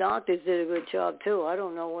maybe the doctors did a good job too. I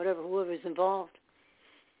don't know, whoever's involved,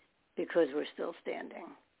 because we're still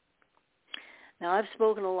standing. Now, I've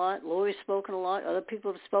spoken a lot. Lori's spoken a lot. Other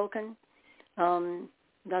people have spoken.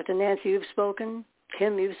 Dr. Nancy, you've spoken.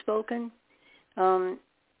 Kim, you've spoken. So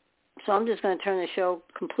I'm just going to turn the show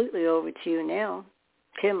completely over to you now.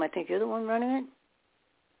 Kim, I think you're the one running it.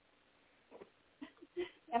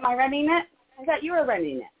 Am I running it? I thought you were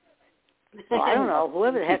running it. Well, I don't know.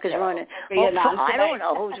 Whoever the heck is running it. I don't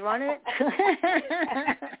know who's running it.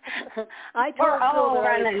 I told Bill that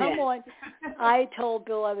I would come on. I told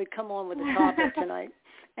Bill I would come on with a topic tonight,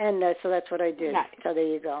 and so that's what I did. Nice. So there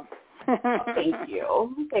you go. Thank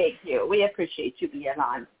you. We appreciate you being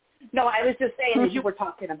on. No, I was just saying, as you were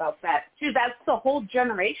talking about that too, that's the whole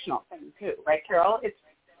generational thing too, right, Carol? It's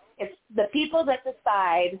the people that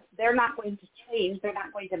decide they're not going to change. They're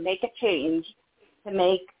not going to make a change to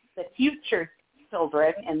make the future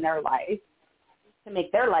children in their life, to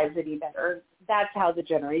make their lives any better. That's how the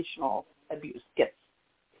generational abuse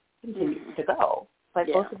continues to go.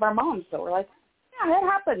 Like both of our moms, so we're like, yeah, it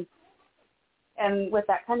happens. And with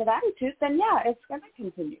that kind of attitude, then it's going to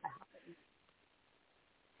continue to happen.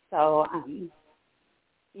 So, I'm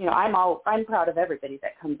proud of everybody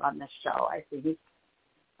that comes on this show. I think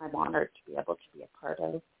I'm honored to be able to be a part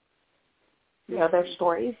of, their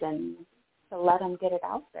stories and to let them get it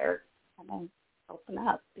out there and then open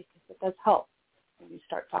up, because it does help when you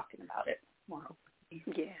start talking about it more openly.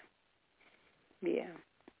 Yeah.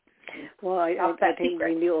 Well, I think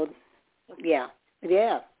we knew. Yeah,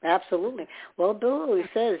 absolutely. Well, Bill always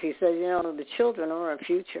says, the children are our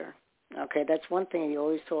future. Okay, that's one thing he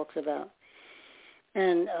always talks about.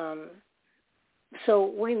 And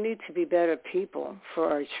so we need to be better people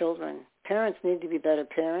for our children. Parents need to be better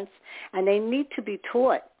parents, and they need to be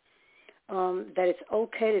taught that it's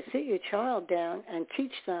okay to sit your child down and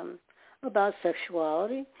teach them about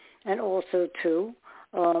sexuality, and also, too,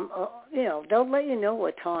 they'll let you know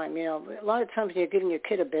what time. A lot of times you're giving your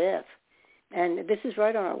kid a bath, and this is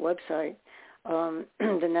right on our website, the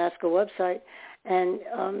NAASCA website, and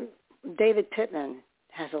David Pittman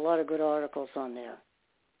has a lot of good articles on there.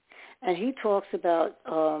 And he talks about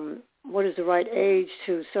what is the right age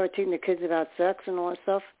to start teaching the kids about sex and all that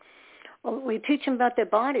stuff. Well, we teach them about their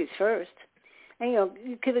bodies first. And,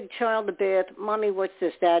 you give a child a bath, Mommy, what's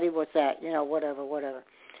this? Daddy, what's that? Whatever.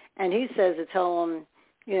 And he says to tell them,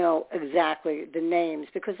 exactly the names.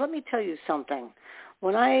 Because let me tell you something.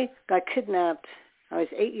 When I got kidnapped, I was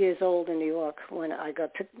 8 years old in New York when I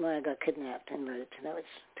got kidnapped and murdered. That was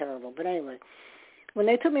terrible. But anyway, when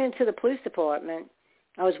they took me into the police department,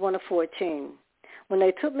 I was one of 14. When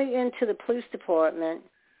they took me into the police department,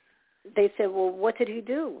 they said, well, what did he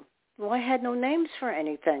do? Well, I had no names for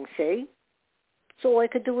anything, see? So all I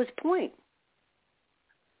could do was point.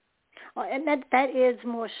 And that adds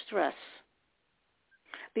more stress.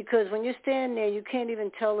 Because when you stand there, you can't even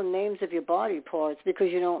tell the names of your body parts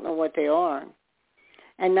because you don't know what they are.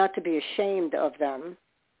 And not to be ashamed of them,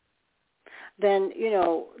 then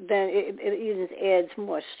it even adds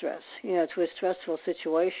more stress, to a stressful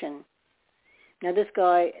situation. Now this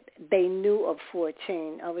guy, they knew of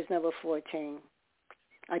 14. I was never 14.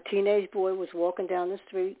 A teenage boy was walking down the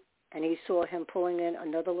street, and he saw him pulling in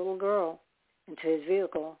another little girl into his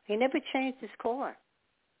vehicle. He never changed his car.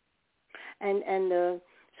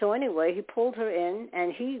 So anyway, he pulled her in,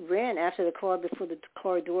 and he ran after the car before the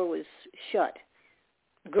car door was shut.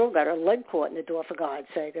 The girl got her leg caught in the door, for God's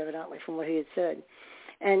sake, evidently, from what he had said.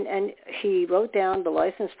 And he wrote down the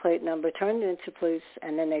license plate number, turned it into police,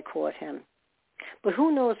 and then they caught him. But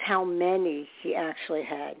who knows how many he actually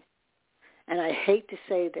had. And I hate to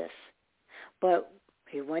say this, but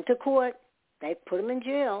he went to court. They put him in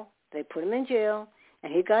jail.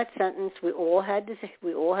 And he got sentenced. We all had to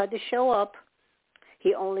show up.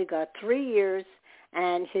 He only got 3 years,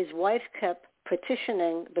 and his wife kept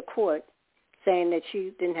petitioning the court, saying that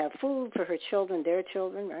she didn't have food for her children, their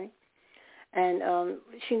children, right? And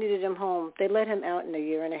she needed him home. They let him out in a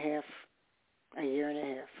year and a half.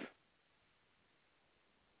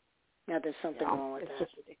 Now there's something wrong with that. It's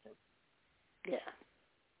just ridiculous. Yeah.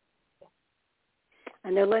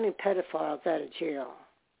 And they're letting pedophiles out of jail,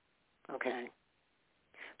 okay,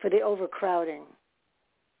 for the overcrowding.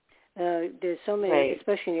 There's so many, right,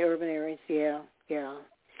 especially in the urban areas, yeah.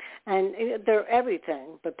 And they're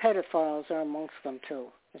everything, but pedophiles are amongst them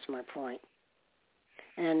too. That's my point.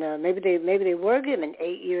 And maybe they were given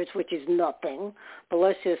 8 years, which is nothing. But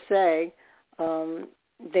let's just say they're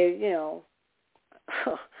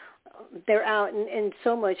out in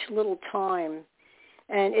so much little time,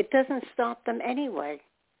 and it doesn't stop them anyway.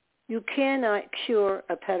 You cannot cure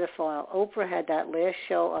a pedophile. Oprah had that last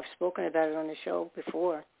show. I've spoken about it on the show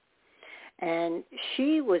before, and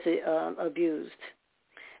she was abused.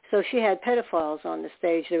 So she had pedophiles on the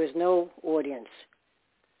stage. There was no audience.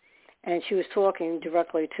 And she was talking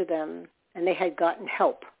directly to them. And they had gotten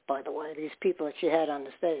help, by the way, these people that she had on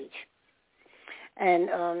the stage. And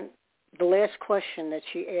the last question that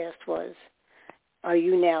she asked was, are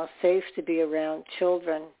you now safe to be around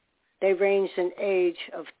children? They ranged in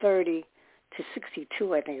age of 30 to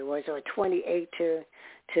 62, I think it was, or 28 to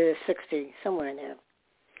 60, somewhere in there.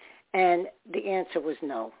 And the answer was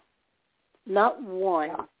no. Not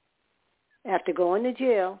one. After going to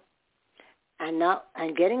jail and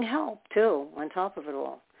getting help too, on top of it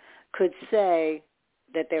all, could say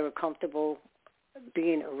that they were comfortable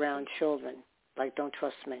being around children. Like, don't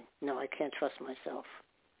trust me. No, I can't trust myself.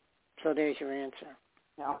 So there's your answer.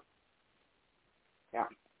 Yeah.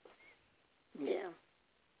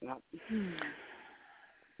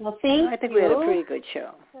 Well, I think we had a pretty good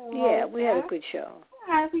show. Yeah, we had a good show.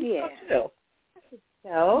 I think so too.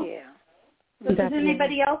 So, does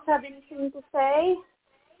anybody else have anything to say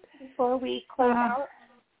before we close out?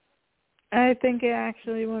 I think it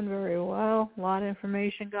actually went very well. A lot of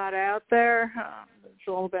information got out there. It's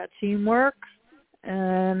all about teamwork,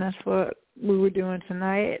 and that's what we were doing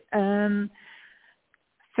tonight. And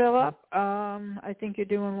Philip, I think you're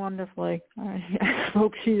doing wonderfully. I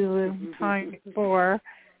spoke to you the time before,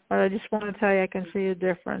 but I just want to tell you I can see a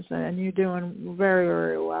difference, and you're doing very,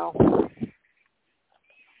 very well.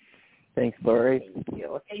 Thanks, Lori.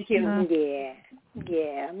 Thank you.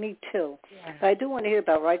 Yeah, me too. Yeah. But I do want to hear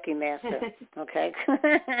about Reiki Master, okay?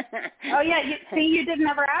 Oh, yeah. You didn't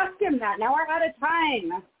ever ask him that. Now we're out of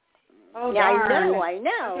time. Oh, yeah, darn. I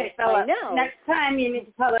know. Okay, Philip, next time you need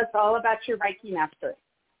to tell us all about your Reiki Master.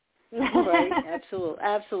 Right,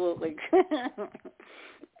 absolutely.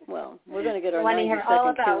 Well, we're going to get our 90-second I want to hear all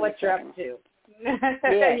about what you're up to.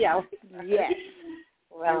 Yes.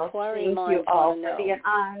 Well, thank you all for being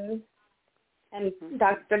on. And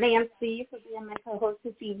Dr. Nancy for being my co-host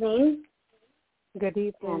this evening. Good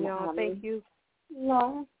evening, y'all. Thank you.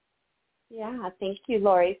 Yeah, thank you,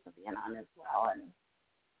 Lori, for being on as well and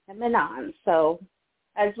coming on. So,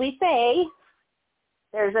 as we say,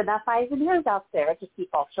 there's enough eyes and ears out there to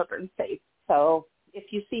keep all children safe. So,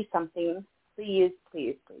 if you see something, please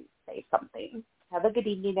say something. Have a good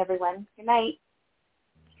evening, everyone. Good night.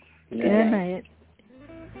 Good night.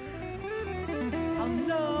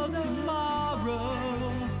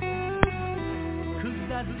 Tomorrow, 'cause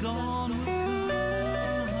that dawn